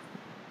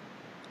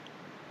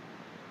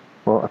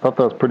 Well, I thought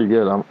that was pretty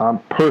good. I'm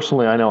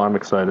personally, I know I'm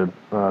excited.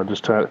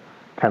 Just to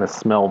kind of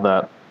smell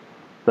that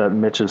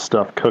Mitch's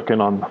stuff cooking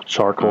on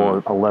charcoal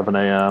at 11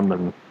 a.m.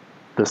 and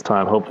this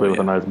time hopefully with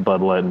a nice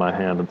Bud Light in my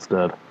hand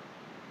instead.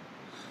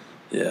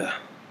 Yeah.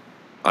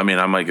 I mean,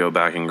 I might go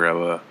back and grab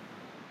a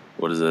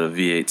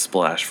V8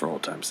 Splash for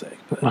old time's sake.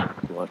 But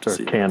we'll have to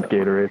see. Canned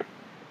Gatorade.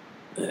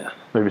 Yeah.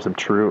 Maybe some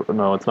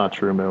no, it's not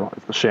True Moo.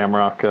 It's the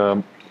Shamrock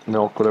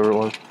milk, whatever it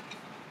was.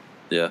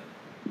 Yeah.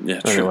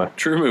 Yeah, anyway.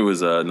 True Moo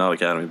is not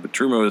Academy, but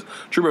True Moo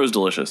is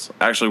delicious.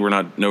 Actually,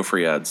 we're no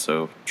free ads,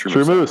 so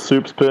True Moo is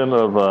soup's pin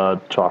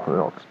of chocolate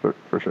milk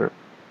for sure.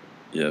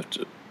 Yeah,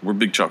 we're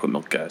big chocolate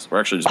milk guys. We're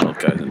actually just milk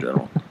guys in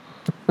general.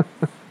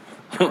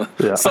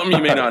 Yeah. Something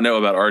you may not know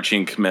about Archie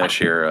and Kamish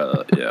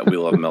here. Yeah, we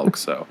love milk.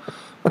 So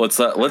let's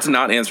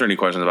not answer any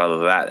questions about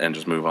that and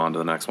just move on to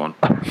the next one.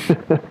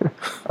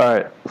 All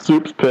right,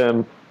 soup's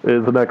pin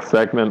is the next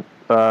segment.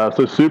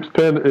 So Soup's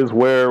Pin is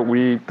where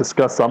we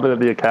discuss something at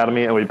the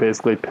Academy and we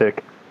basically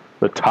pick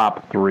the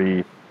top 3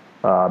 in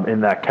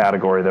that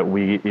category that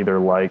we either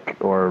like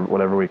or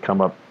whatever we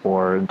come up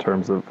for in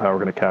terms of how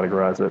we're going to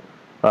categorize it.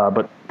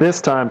 But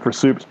this time for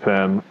Soup's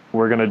Pin,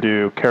 we're going to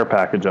do care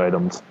package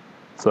items.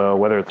 So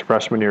whether it's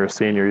freshman year or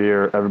senior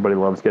year, everybody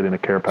loves getting a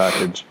care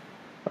package.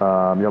 You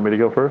want me to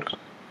go first?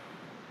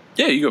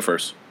 Yeah, you go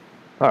first.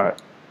 All right,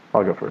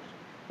 I'll go first.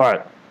 All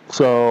right,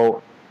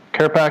 so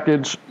care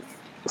package,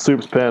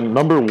 Soup's Pin.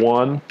 Number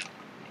 1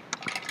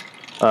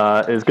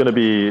 is going to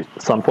be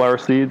sunflower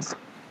seeds.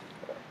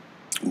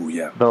 Ooh,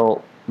 yeah.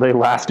 They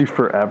last you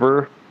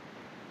forever.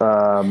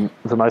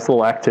 It's a nice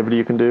little activity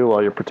you can do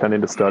while you're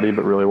pretending to study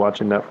but really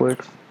watching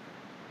Netflix.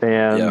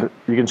 And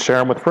you can share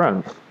them with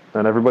friends.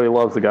 And everybody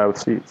loves the guy with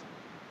seeds.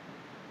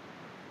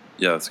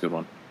 Yeah, that's a good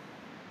one.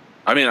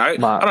 I mean, I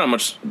don't have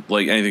much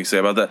like anything to say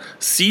about that.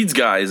 Seeds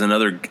guy is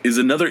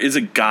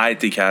a guy at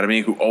the Academy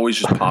who always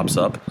just pops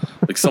up,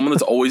 like someone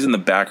that's always in the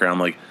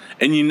background, like,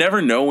 and you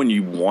never know when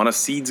you want a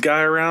seeds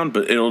guy around,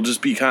 but it'll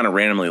just be kind of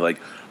randomly, like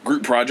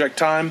group project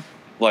time,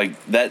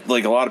 like that,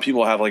 like a lot of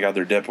people have like out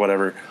their dip,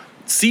 whatever.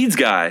 Seeds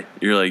guy,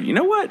 you're like, you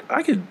know what,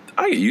 I could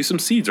use some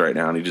seeds right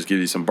now, and he just gives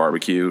you some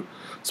barbecue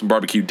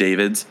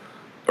Davids.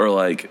 Or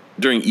like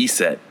during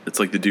ESET, it's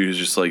like the dude who's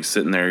just like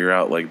sitting there, you're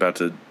out like about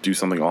to do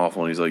something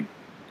awful, and he's like,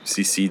 you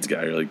see seeds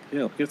guy, you're like,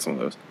 yeah, I'll get some of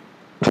those.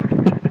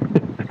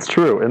 It's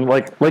true. And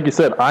like you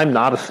said, I'm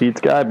not a seeds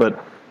guy,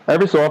 but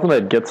every so often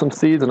I'd get some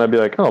seeds and I'd be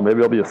like, oh,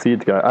 maybe I'll be a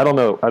seeds guy. I don't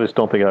know. I just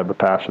don't think I have the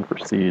passion for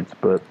seeds,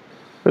 but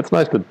it's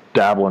nice to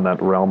dabble in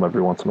that realm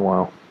every once in a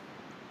while.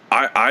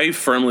 I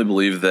firmly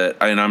believe that,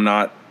 and I'm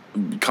not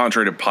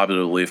contrary to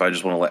popular belief, I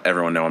just want to let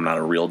everyone know I'm not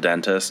a real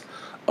dentist.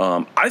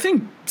 I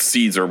think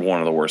seeds are one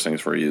of the worst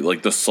things for you.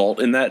 Like the salt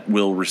in that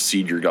will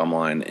recede your gum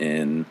line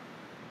in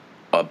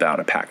about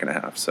a pack and a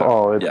half.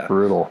 So it's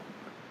brutal.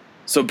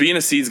 So being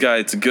a seeds guy,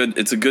 it's a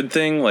good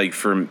thing. Like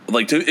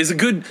it's a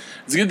good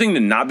thing to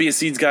not be a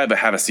seeds guy, but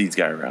have a seeds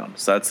guy around.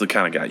 So that's the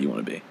kind of guy you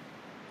want to be.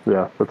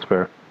 Yeah, that's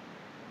fair.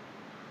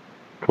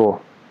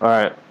 Cool. All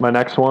right, my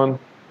next one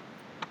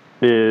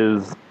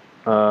is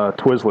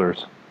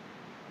Twizzlers.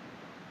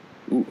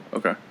 Ooh,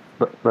 okay.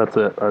 That's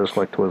it. I just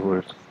like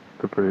Twizzlers.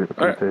 They're pretty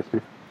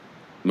tasty.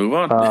 Move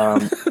on.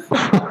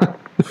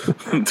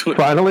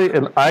 Finally,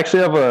 and I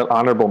actually have an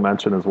honorable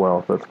mention as well,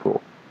 if that's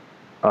cool.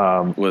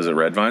 Was it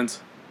Red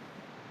Vines?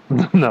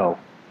 No.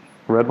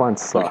 Red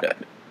Vines suck.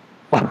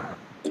 Okay.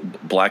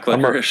 Black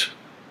licorice?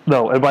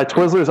 No, and by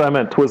Twizzlers, I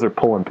meant Twizzler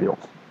pull and peels,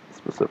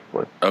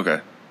 specifically.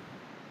 Okay.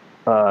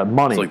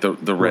 Money. It's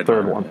like the red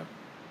third one.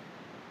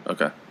 Yeah.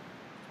 Okay.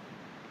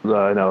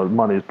 I know,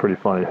 money is pretty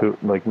funny.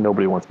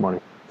 Nobody wants money.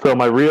 So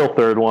my real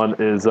third one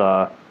is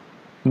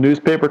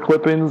newspaper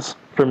clippings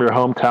from your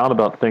hometown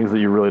about things that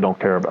you really don't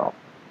care about.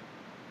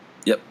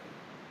 Yep.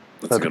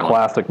 That's a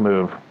classic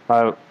move.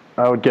 I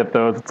would get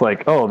those. It's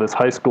like, oh, this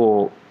high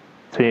school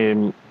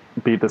team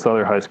beat this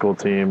other high school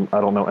team.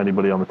 I don't know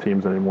anybody on the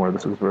teams anymore.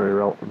 This is very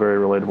very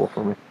relatable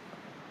for me.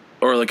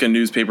 Or like a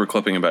newspaper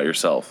clipping about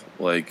yourself.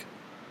 Like,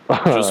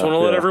 just want to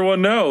let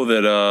everyone know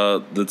that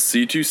that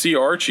C2C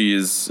Archie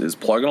is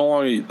plugging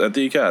along at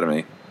the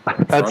Academy.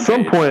 At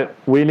some point,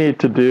 we need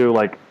to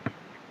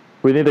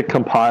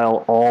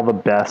compile all the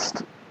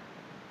best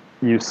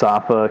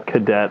USAFA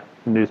cadet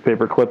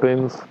newspaper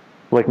clippings.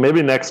 Like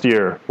maybe next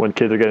year when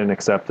kids are getting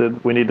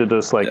accepted, we need to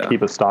just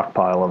keep a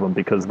stockpile of them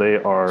because they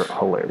are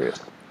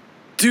hilarious.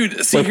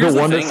 Dude, see, here's the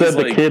one that said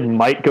the kid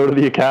might go to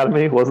the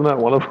Academy. Wasn't that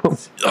one of them?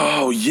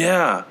 Oh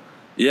yeah,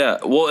 yeah.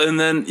 Well, and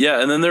then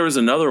there was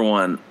another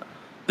one.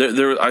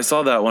 There I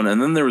saw that one,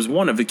 and then there was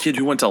one of a kid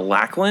who went to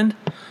Lackland,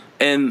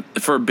 and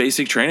for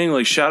basic training.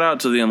 Like, shout out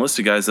to the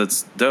enlisted guys,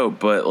 that's dope.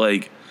 But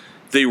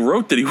they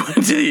wrote that he went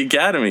to the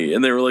Academy,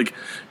 and they were like,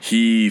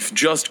 he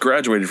just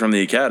graduated from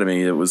the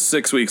Academy. It was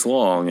 6 weeks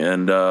long,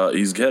 and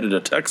he's headed to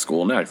tech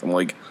school next. I'm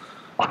like,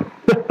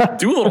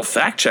 do a little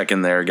fact check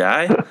in there,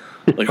 guy.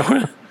 Like,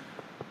 what?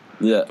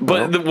 Yeah,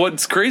 but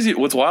what's crazy,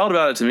 what's wild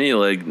about it to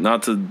me,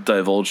 not to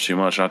divulge too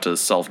much, not to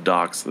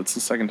self-dox. That's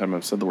the second time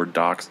I've said the word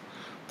dox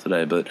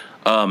today, but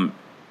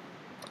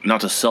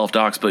not to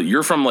self-dox, but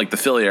you're from the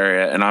Philly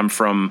area, and I'm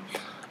from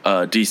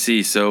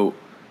DC, so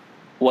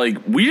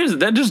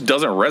that just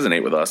doesn't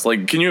resonate with us.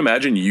 Can you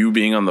imagine you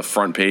being on the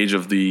front page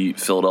of the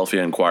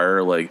Philadelphia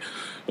Inquirer,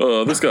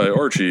 this guy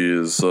Archie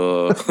is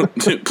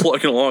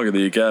plugging along at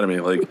the Academy,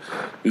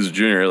 he's a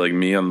junior,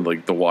 me on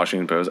the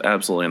Washington Post?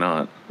 Absolutely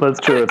not. That's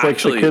true. It's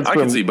actually, the kids I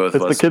from, can see both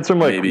it's of the us, kids from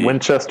maybe.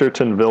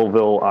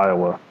 Winchestertonville,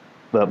 Iowa,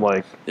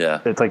 that yeah.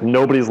 It's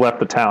nobody's left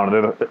the town.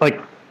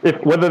 They're, if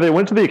whether they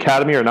went to the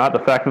Academy or not, the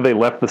fact that they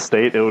left the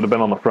state, it would have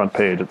been on the front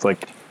page. It's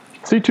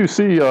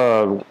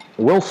C2C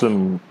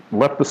Wilson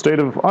left the state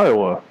of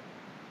Iowa.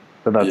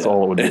 And that's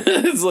all it would be.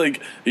 It's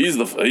he's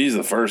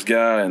the first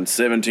guy in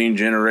 17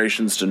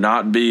 generations to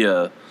not be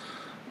a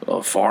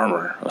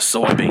farmer, a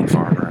soybean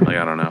farmer.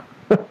 I don't know.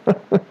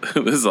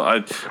 Is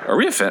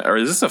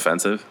this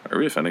offensive? Are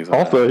we offending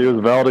someone? Also, he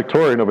was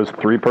valedictorian of his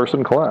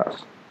 3-person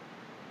class.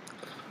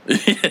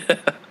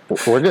 Yeah.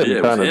 We're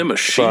getting kind him of a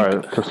sheep.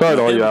 Sorry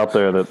to all you out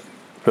there that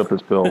fit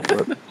this bill.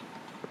 But.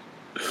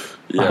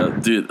 Yeah,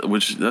 dude.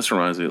 That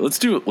reminds me. Let's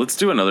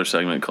do another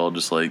segment called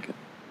just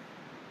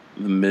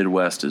the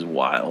Midwest is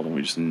wild, and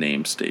we just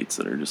name states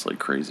that are just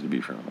crazy to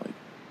be from,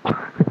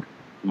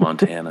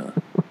 Montana,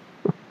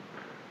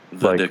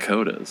 the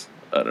Dakotas.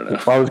 I don't know.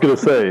 I was gonna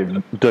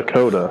say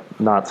Dakota,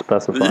 not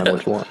specifying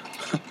which one.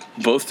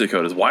 Both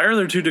Dakotas. Why are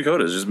there 2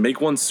 Dakotas? Just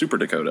make one Super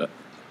Dakota.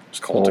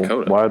 Just call it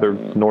Dakota. Why are there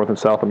North and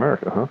South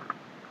America, huh?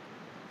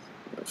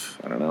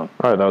 I don't know.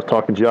 All right, I was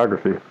talking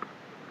geography.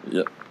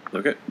 Yep.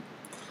 Okay.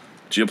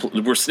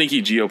 We're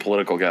sneaky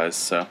geopolitical guys,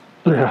 so.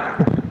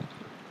 Yeah.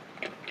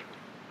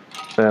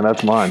 And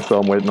that's mine, so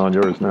I'm waiting on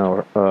yours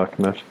now,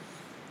 Kanish.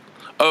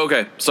 Oh,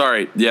 okay.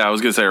 Sorry. Yeah, I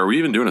was going to say, are we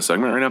even doing a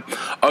segment right now?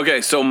 Okay,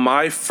 so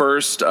my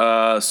first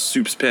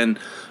soups pin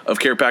of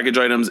care package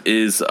items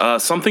is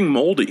something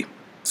moldy.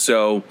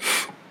 So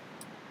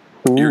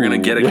you're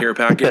going to get a care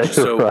package.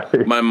 So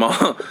right.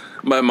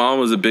 My mom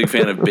was a big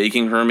fan of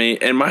baking for me.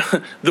 And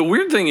the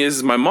weird thing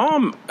is my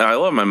mom, I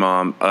love my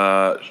mom.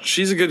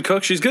 She's a good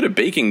cook. She's good at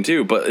baking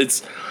too, but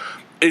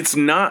it's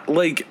not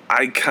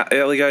I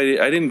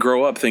didn't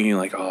grow up thinking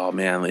oh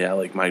man,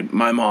 yeah,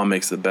 my mom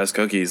makes the best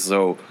cookies.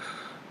 So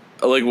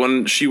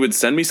when she would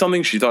send me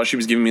something, she thought she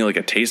was giving me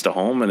a taste of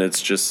home, and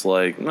it's just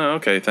oh,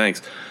 okay,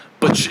 thanks.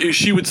 But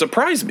she would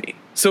surprise me.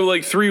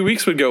 So 3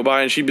 weeks would go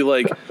by, and she'd be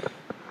like,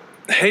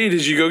 "Hey,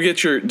 did you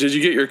get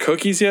your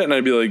cookies yet?" And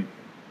I'd be like,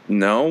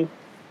 "No,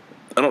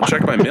 I don't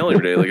check my mail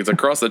every day. It's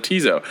across the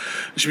T-zone."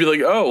 She'd be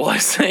like, "Oh, well, I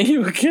sent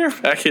you a care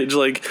package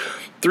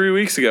 3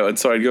 weeks ago," and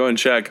so I'd go and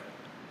check.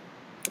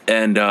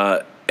 And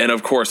And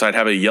of course, I'd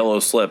have a yellow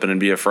slip, and it'd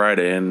be a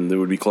Friday, and it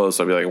would be closed.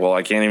 So I'd be like, well,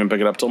 I can't even pick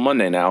it up till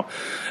Monday now.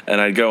 And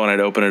I'd go and I'd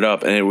open it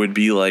up, and it would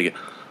be like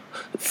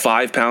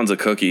 5 pounds of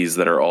cookies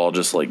that are all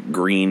just like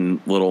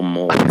green little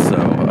molds. So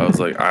I was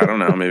like, I don't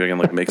know, maybe I can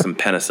like make some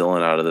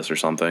penicillin out of this or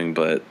something.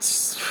 But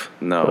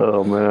no.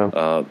 Oh man,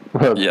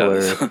 that's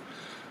hilarious.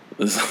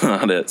 This is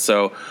not it.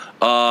 So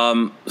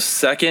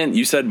second,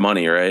 you said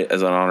money, right,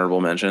 as an honorable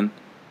mention.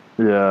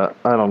 Yeah,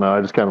 I don't know.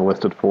 I just kind of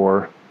listed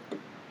 4.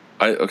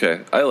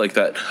 I like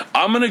that.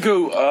 I'm gonna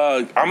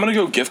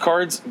go gift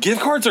cards.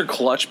 Gift cards are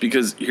clutch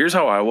because here's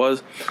how I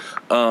was.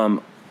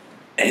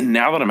 And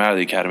now that I'm out of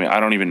the academy, I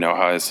don't even know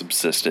how I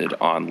subsisted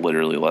on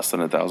literally less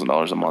than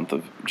 $1,000 a month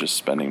of just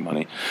spending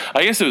money.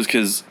 I guess it was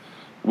because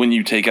when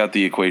you take out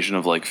the equation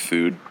of like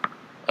food,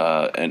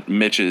 and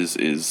Mitch's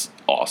is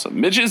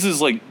awesome. Mitch's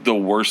is like the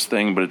worst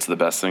thing, but it's the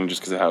best thing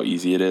just because of how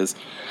easy it is.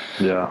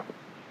 Yeah.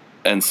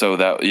 And so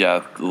that,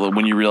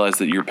 when you realize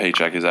that your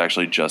paycheck is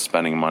actually just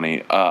spending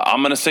money,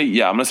 I'm going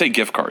to say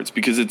gift cards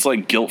because it's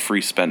like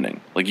guilt-free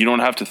spending. Like you don't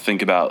have to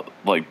think about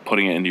like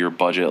putting it into your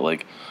budget.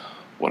 Like,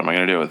 what am I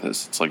going to do with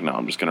this? It's like, no,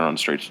 I'm just going to run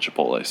straight to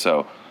Chipotle.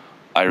 So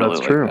I really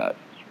like that.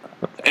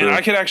 And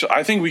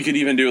I think we could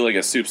even do like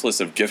a soups list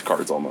of gift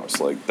cards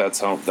almost. Like that's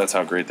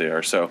how great they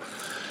are. So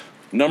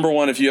number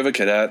one, if you have a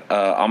cadet,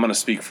 I'm going to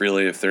speak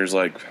freely if there's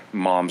like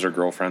moms or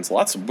girlfriends.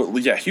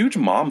 Huge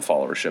mom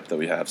followership that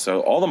we have.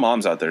 So all the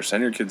moms out there,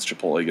 send your kids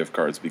Chipotle gift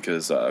cards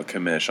because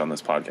Kamish on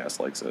this podcast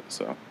likes it.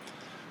 So,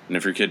 and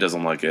if your kid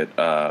doesn't like it,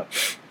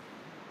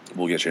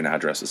 we'll get you an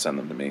address to send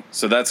them to me.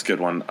 So that's a good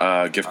one,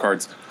 gift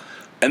cards.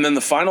 And then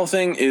the final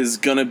thing is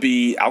going to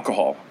be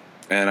alcohol.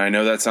 And I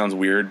know that sounds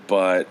weird,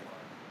 but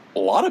a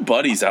lot of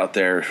buddies out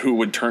there who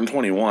would turn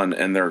 21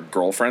 and their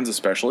girlfriends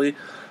especially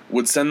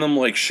would send them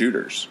like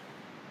shooters.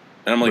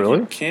 And I'm like, really?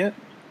 You can't?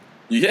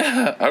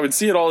 Yeah, I would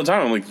see it all the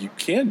time. I'm like, you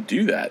can't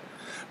do that.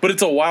 But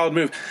it's a wild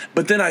move.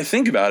 But then I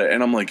think about it,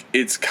 and I'm like,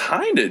 it's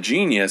kind of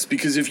genius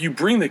because if you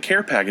bring the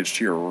care package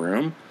to your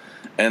room,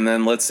 and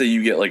then let's say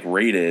you get like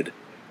raided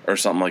or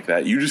something like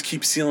that, you just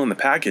keep sealing the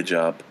package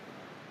up,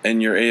 and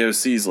your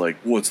AOC's like,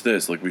 what's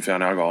this? Like, we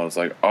found alcohol. And it's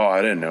like, oh,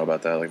 I didn't know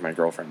about that. Like, my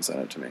girlfriend sent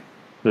it to me.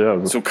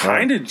 Yeah. So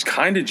kind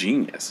of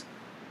genius.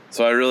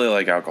 So I really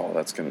like alcohol.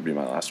 That's going to be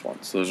my last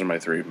one. So those are my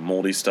 3: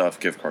 moldy stuff,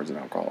 gift cards, and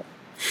alcohol.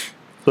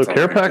 So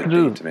care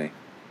packages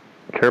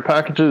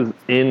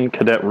in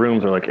cadet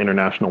rooms are like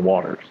international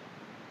waters.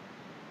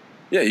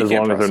 Yeah, you as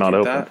can't long as they're not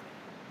open. That.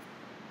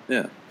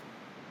 Yeah.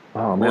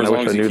 Oh man, I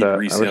wish I knew that. I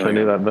wish I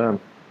knew that then.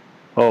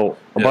 Oh,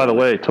 by the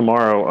way,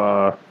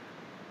 tomorrow,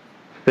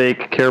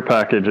 fake care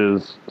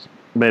packages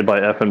made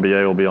by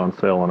FNBA will be on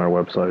sale on our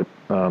website.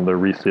 They're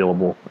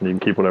resealable, and you can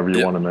keep whatever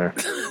you want in there.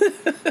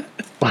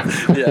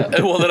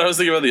 Yeah. Well, then I was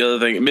thinking about the other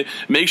thing.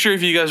 Make sure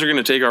if you guys are going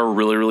to take our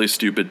really, really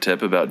stupid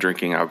tip about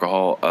drinking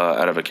alcohol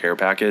out of a care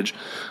package,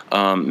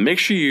 make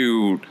sure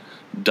you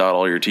dot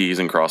all your T's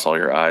and cross all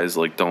your I's.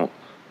 Like, don't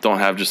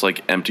have just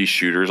like empty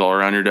shooters all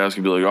around your desk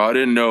and be like, oh, I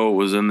didn't know it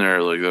was in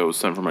there. Like, that was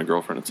sent from my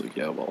girlfriend. It's like,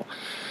 yeah, well,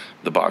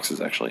 the box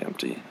is actually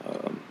empty.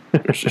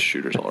 There's just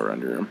shooters all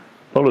around your room.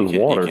 Thought it was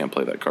water. You can't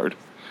play that card.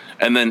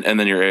 And then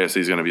your ASC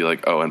is going to be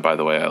like, oh, and by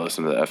the way, I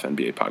listened to the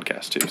FNBA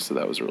podcast too, so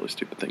that was a really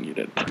stupid thing you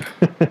did.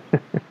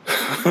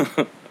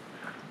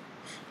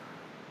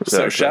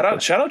 So shout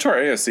out to our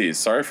ASCs.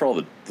 Sorry for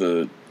all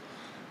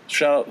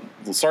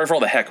sorry for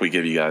all the heck we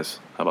give you guys.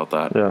 How about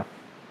that? Yeah.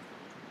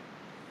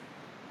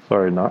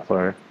 Sorry, not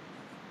sorry.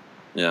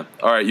 Yeah.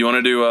 All right. You want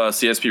to do a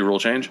CSP rule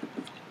change?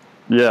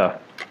 Yeah.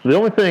 The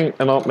only thing,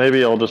 and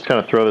maybe I'll just kind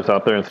of throw this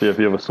out there and see if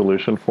you have a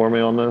solution for me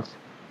on this.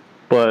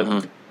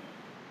 But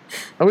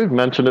and we've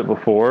mentioned it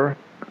before,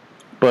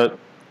 but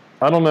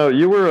I don't know.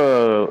 You were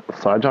a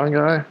Saigon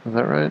guy, is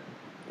that right?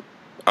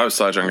 I was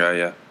Saigon guy,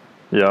 yeah.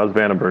 Yeah, I was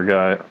Vandenberg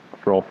guy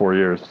for all 4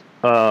 years.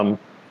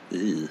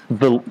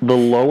 The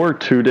lower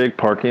two-dig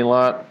parking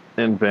lot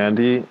in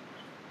Vandy,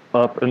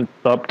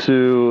 up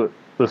to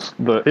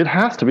it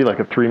has to be like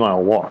a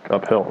 3-mile walk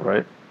uphill,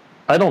 right?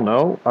 I don't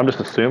know. I'm just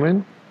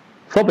assuming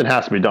something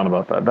has to be done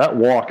about that. That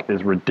walk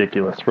is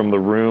ridiculous from the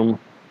room.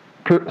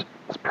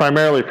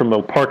 Primarily from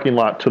the parking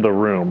lot to the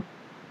room.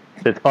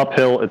 It's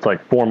uphill. It's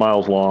like 4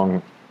 miles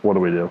long. What do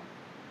we do?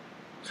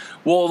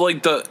 Well,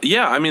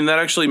 I mean, that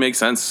actually makes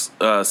sense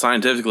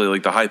scientifically.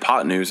 Like the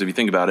hypotenuse, if you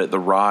think about it, the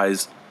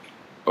rise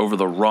over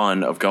the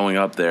run of going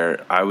up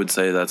there, I would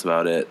say that's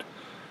about it.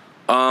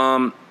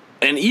 And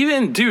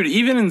even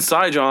in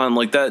Saigon,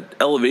 like that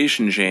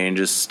elevation change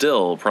is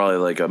still probably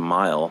like a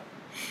mile.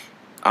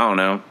 I don't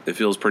know. It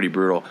feels pretty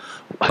brutal.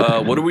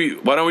 Why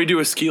don't we do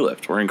a ski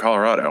lift? We're in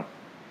Colorado.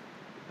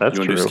 That's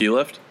you want to do a ski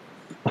lift?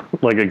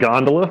 Like a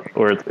gondola,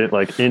 or it's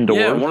like indoors?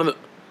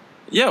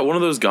 Yeah, one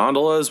of those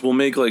gondolas. We'll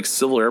make like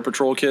Civil Air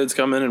Patrol kids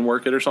come in and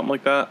work it or something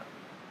like that.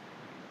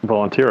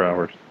 Volunteer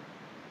hours.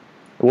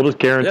 We'll just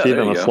guarantee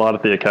them a slot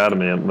at the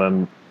academy, and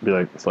then be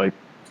like, it's like.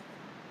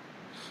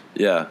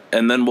 Yeah,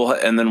 and then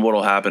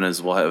what'll happen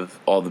is we'll have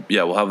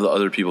the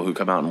other people who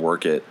come out and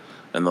work it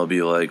and they'll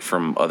be like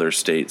from other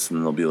states,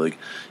 and they'll be like,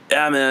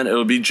 yeah, man,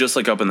 it'll be just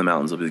like up in the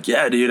mountains. They'll be like,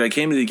 yeah, dude, I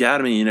came to the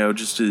academy, you know,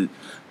 just to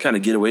kind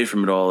of get away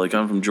from it all. Like,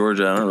 I'm from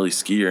Georgia. I don't really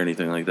ski or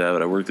anything like that,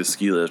 but I work the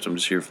ski lift. I'm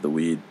just here for the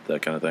weed,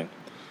 that kind of thing.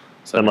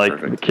 So and like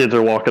the kids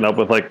are walking up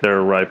with like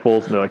their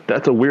rifles, and they're like,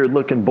 "That's a weird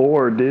looking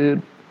board,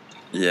 dude."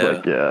 Yeah,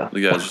 like, yeah.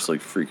 The guy's just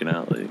like freaking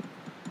out, like,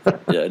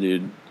 yeah,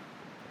 dude.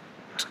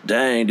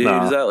 Dang, dude,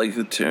 Nah. is that like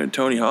the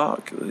Tony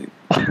Hawk? Like,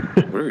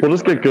 We'll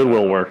just get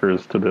Goodwill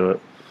workers to do it.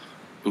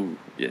 Ooh,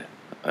 yeah,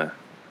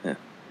 yeah.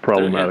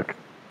 Problematic.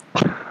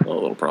 A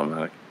little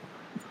problematic.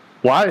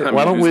 Why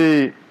don't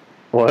we?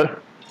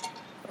 What?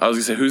 I was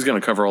gonna say, who's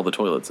gonna cover all the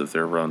toilets if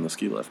they're running the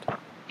ski lift?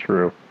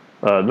 True.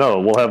 No,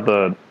 we'll have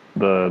the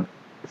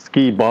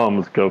ski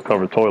bums go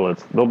cover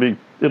toilets. It'll be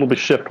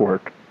shift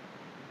work.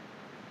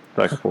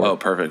 Back and forth. Oh,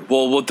 perfect.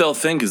 Well, what they'll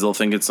think is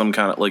it's some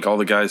kind of, like, all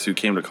the guys who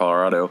came to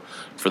Colorado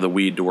for the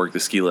weed to work the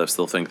ski lifts,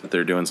 they'll think that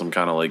they're doing some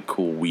kind of, like,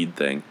 cool weed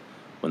thing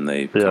when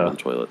they cover the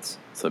toilets.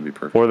 So that'd be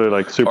perfect. Or they're,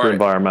 like, super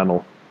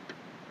environmental.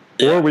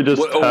 Yeah. Or we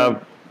just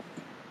have,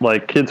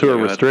 like, kids who are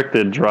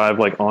restricted drive,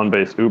 like,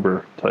 on-base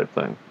Uber type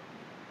thing.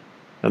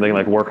 And they can,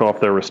 like, work off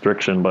their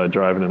restriction by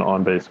driving an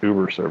on-base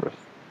Uber service.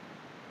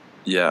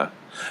 Yeah.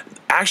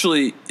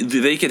 Actually,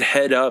 they could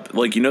head up,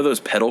 like, you know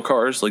those pedal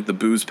cars, like the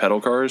booze pedal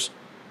cars?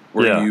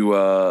 Where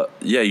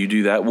you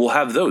do that. We'll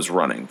have those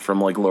running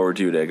from like Lower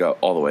Dudig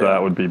all the way That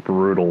up. would be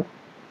brutal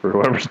for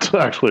whoever's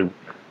actually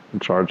in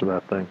charge of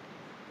that thing.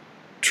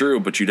 True,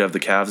 but you'd have the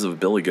calves of a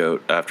billy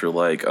goat after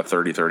like a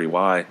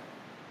 30-30Y.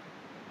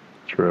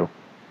 True.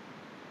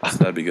 So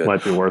that'd be good.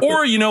 Might be worth it.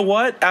 Or you know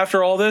what?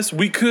 After all this,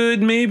 we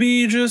could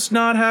maybe just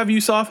not have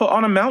USAFA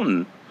on a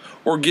mountain,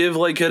 or give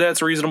like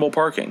cadets reasonable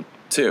parking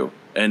too,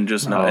 and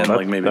just not and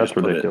like maybe that's just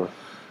put ridiculous. it.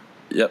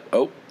 Yep.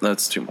 Oh,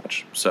 that's too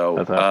much. So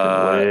That's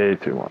actually way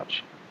too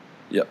much.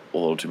 Yep, a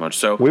little too much.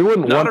 So We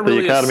wouldn't want the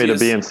really academy to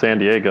be in San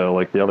Diego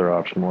like the other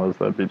option was.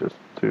 That'd be just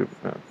too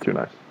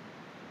nice.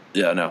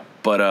 Yeah, no.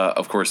 But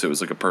of course, it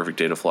was like a perfect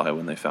day to fly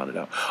when they found it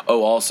out.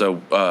 Oh,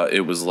 also,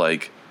 it was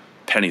like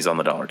pennies on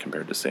the dollar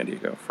compared to San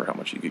Diego for how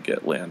much you could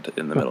get land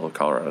in the middle of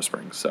Colorado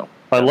Springs. So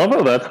I love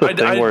how that's the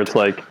thing where it's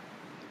like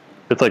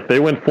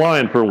they went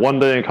flying for one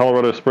day in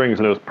Colorado Springs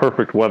and it was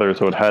perfect weather,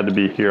 so it had to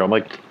be here. I'm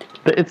like,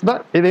 it's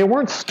not. They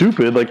weren't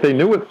stupid. Like they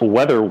knew what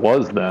weather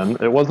was then.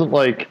 It wasn't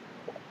like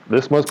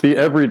this must be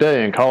every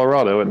day in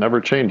Colorado. It never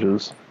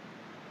changes.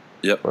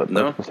 Yep. But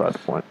that's beside the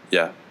point.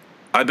 Yeah.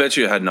 I bet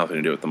you it had nothing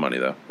to do with the money,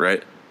 though,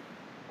 right?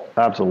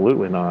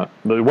 Absolutely not.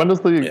 When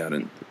does when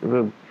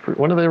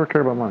do they ever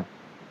care about money?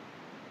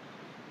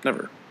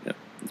 Never. Yeah,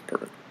 that's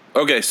perfect.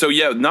 Okay, so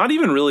yeah, not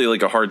even really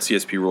like a hard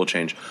CSP rule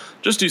change.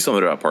 Just do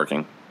something about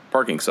parking.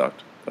 Parking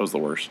sucked. That was the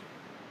worst.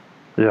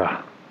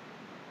 Yeah.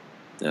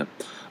 Yeah.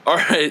 All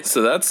right,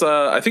 so that's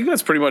I think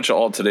that's pretty much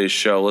all today's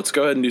show. Let's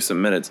go ahead and do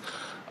some minutes.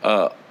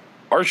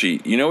 Archie,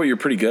 you know what you're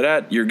pretty good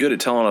at? You're good at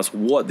telling us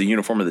what the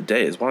uniform of the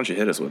day is. Why don't you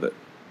hit us with it?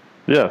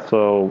 Yeah,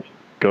 so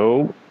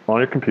go on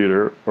your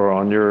computer or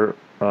on your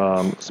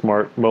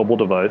smart mobile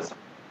device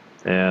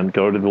and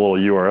go to the little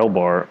URL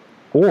bar,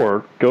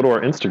 or go to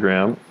our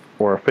Instagram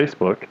or our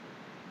Facebook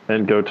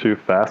and go to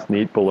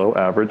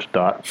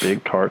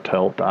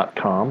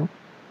fastneatbelowaverage.bigcartel.com.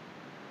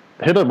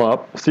 Hit them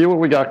up, see what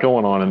we got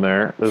going on in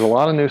there. There's a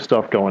lot of new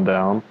stuff going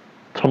down.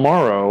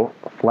 Tomorrow,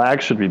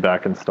 flags should be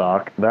back in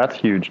stock. That's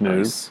huge news.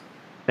 Nice.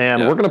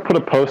 And we're going to put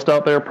a post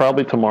out there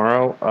probably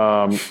tomorrow,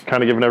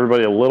 kind of giving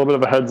everybody a little bit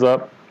of a heads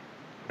up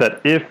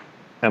that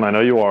and I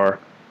know you are,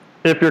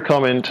 if you're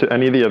coming to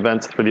any of the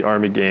events for the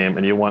Army game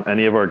and you want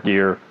any of our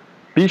gear,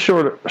 be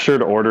sure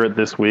to order it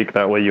this week.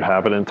 That way you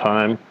have it in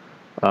time.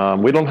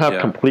 We don't have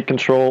complete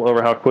control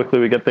over how quickly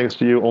we get things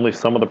to you, only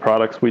some of the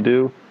products we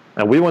do.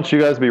 And we want you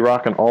guys to be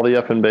rocking all the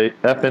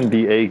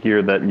FNBA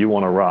gear that you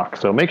want to rock.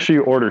 So make sure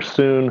you order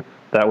soon.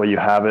 That way you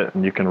have it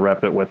and you can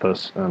rep it with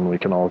us and we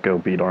can all go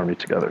beat Army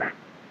together.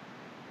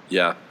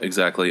 Yeah,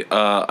 exactly.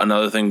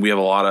 Another thing, we have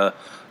a lot of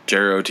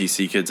Jerry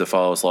OTC kids that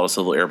follow us, a lot of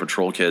Civil Air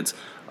Patrol kids.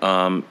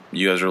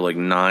 You guys are like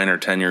 9 or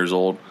 10 years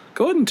old.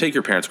 Go ahead and take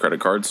your parents' credit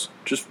cards.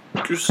 Just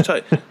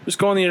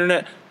go on the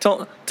internet.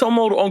 Tell them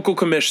old Uncle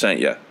Commish sent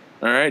you.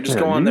 All right, just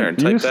go on there and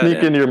type that in. You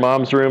sneak into your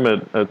mom's room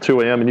at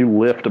 2 a.m. and you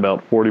lift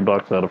about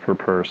 $40 out of her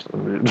purse.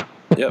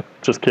 Yep.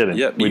 Just kidding.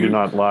 Yep. We do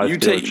not lie. You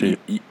take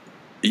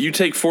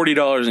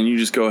 $40 and you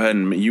just go ahead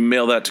and you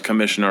mail that to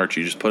Commissioner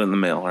Archie. Just put it in the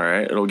mail. All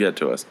right, it'll get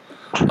to us.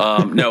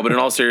 No, but in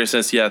all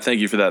seriousness, yeah,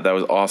 thank you for that. That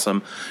was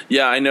awesome.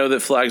 Yeah, I know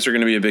that flags are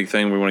going to be a big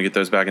thing. We want to get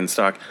those back in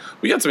stock.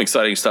 We got some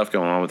exciting stuff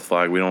going on with the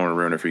flag. We don't want to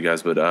ruin it for you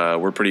guys, but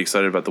we're pretty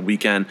excited about the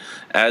weekend.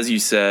 As you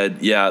said,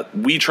 yeah,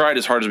 we tried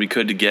as hard as we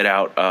could to get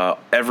out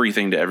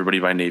everything to everybody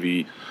by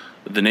the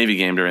Navy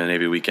game during the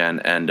Navy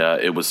weekend, and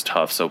it was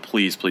tough. So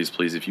please, please,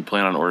 please, if you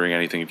plan on ordering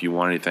anything, if you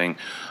want anything,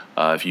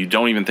 if you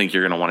don't even think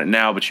you're going to want it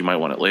now, but you might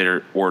want it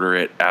later, order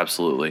it.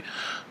 Absolutely.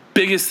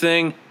 Biggest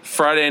thing,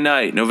 Friday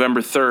night, November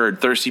 3rd,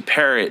 Thirsty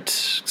Parrot,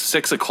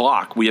 6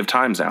 o'clock. We have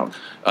times out.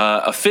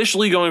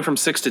 Officially going from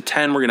 6 to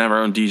 10. We're going to have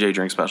our own DJ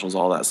drink specials,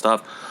 all that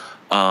stuff.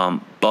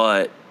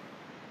 But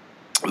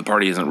the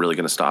party isn't really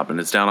going to stop, and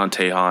it's down on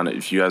Tejon.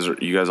 If you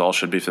guys all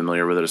should be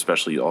familiar with it,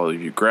 especially all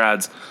of you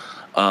grads.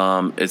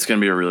 It's going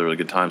to be a really, really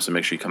good time, so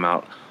make sure you come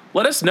out.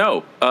 Let us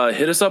know.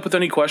 Hit us up with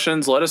any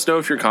questions. Let us know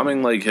if you're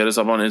coming. Like, hit us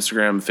up on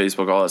Instagram,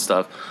 Facebook, all that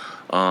stuff.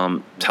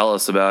 Tell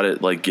us about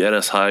it. Like, get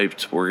us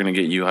hyped. We're going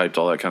to get you hyped,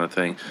 all that kind of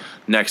thing.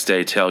 Next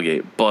day,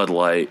 tailgate, Bud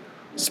Light,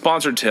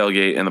 sponsored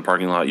tailgate in the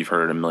parking lot. You've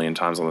heard it a million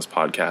times on this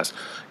podcast.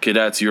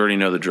 Cadets, you already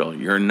know the drill.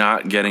 You're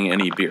not getting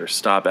any beer.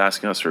 Stop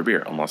asking us for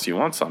beer unless you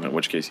want some, in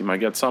which case you might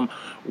get some.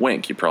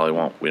 Wink, you probably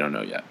won't. We don't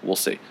know yet. We'll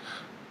see.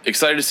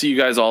 Excited to see you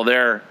guys all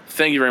there.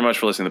 Thank you very much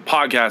for listening to the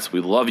podcast. We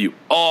love you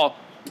all.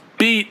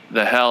 Beat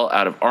the hell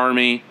out of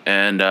Army,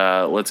 and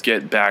let's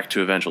get back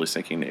to eventually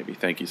sinking Navy.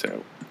 Thank you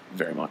so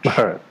very much.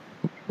 All right.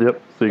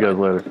 Yep. See you guys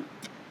later.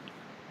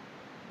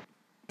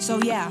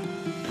 So yeah,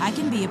 I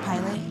can be a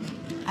pilot.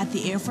 At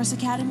the Air Force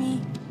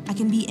Academy, I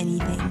can be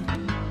anything.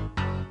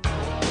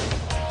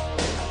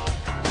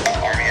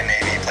 Army and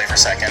Navy, play for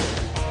second.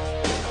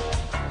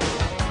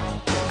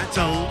 That's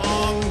a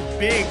long,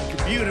 big,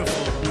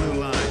 beautiful blue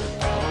line.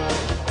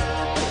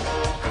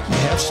 You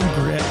have some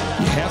grit.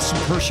 You have some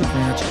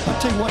perseverance. I'll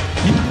tell you what,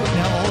 you can do it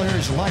now all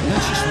areas of life.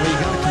 That's just the way you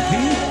got to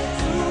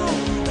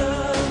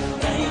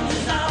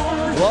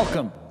compete.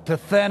 Welcome to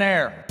thin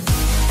air.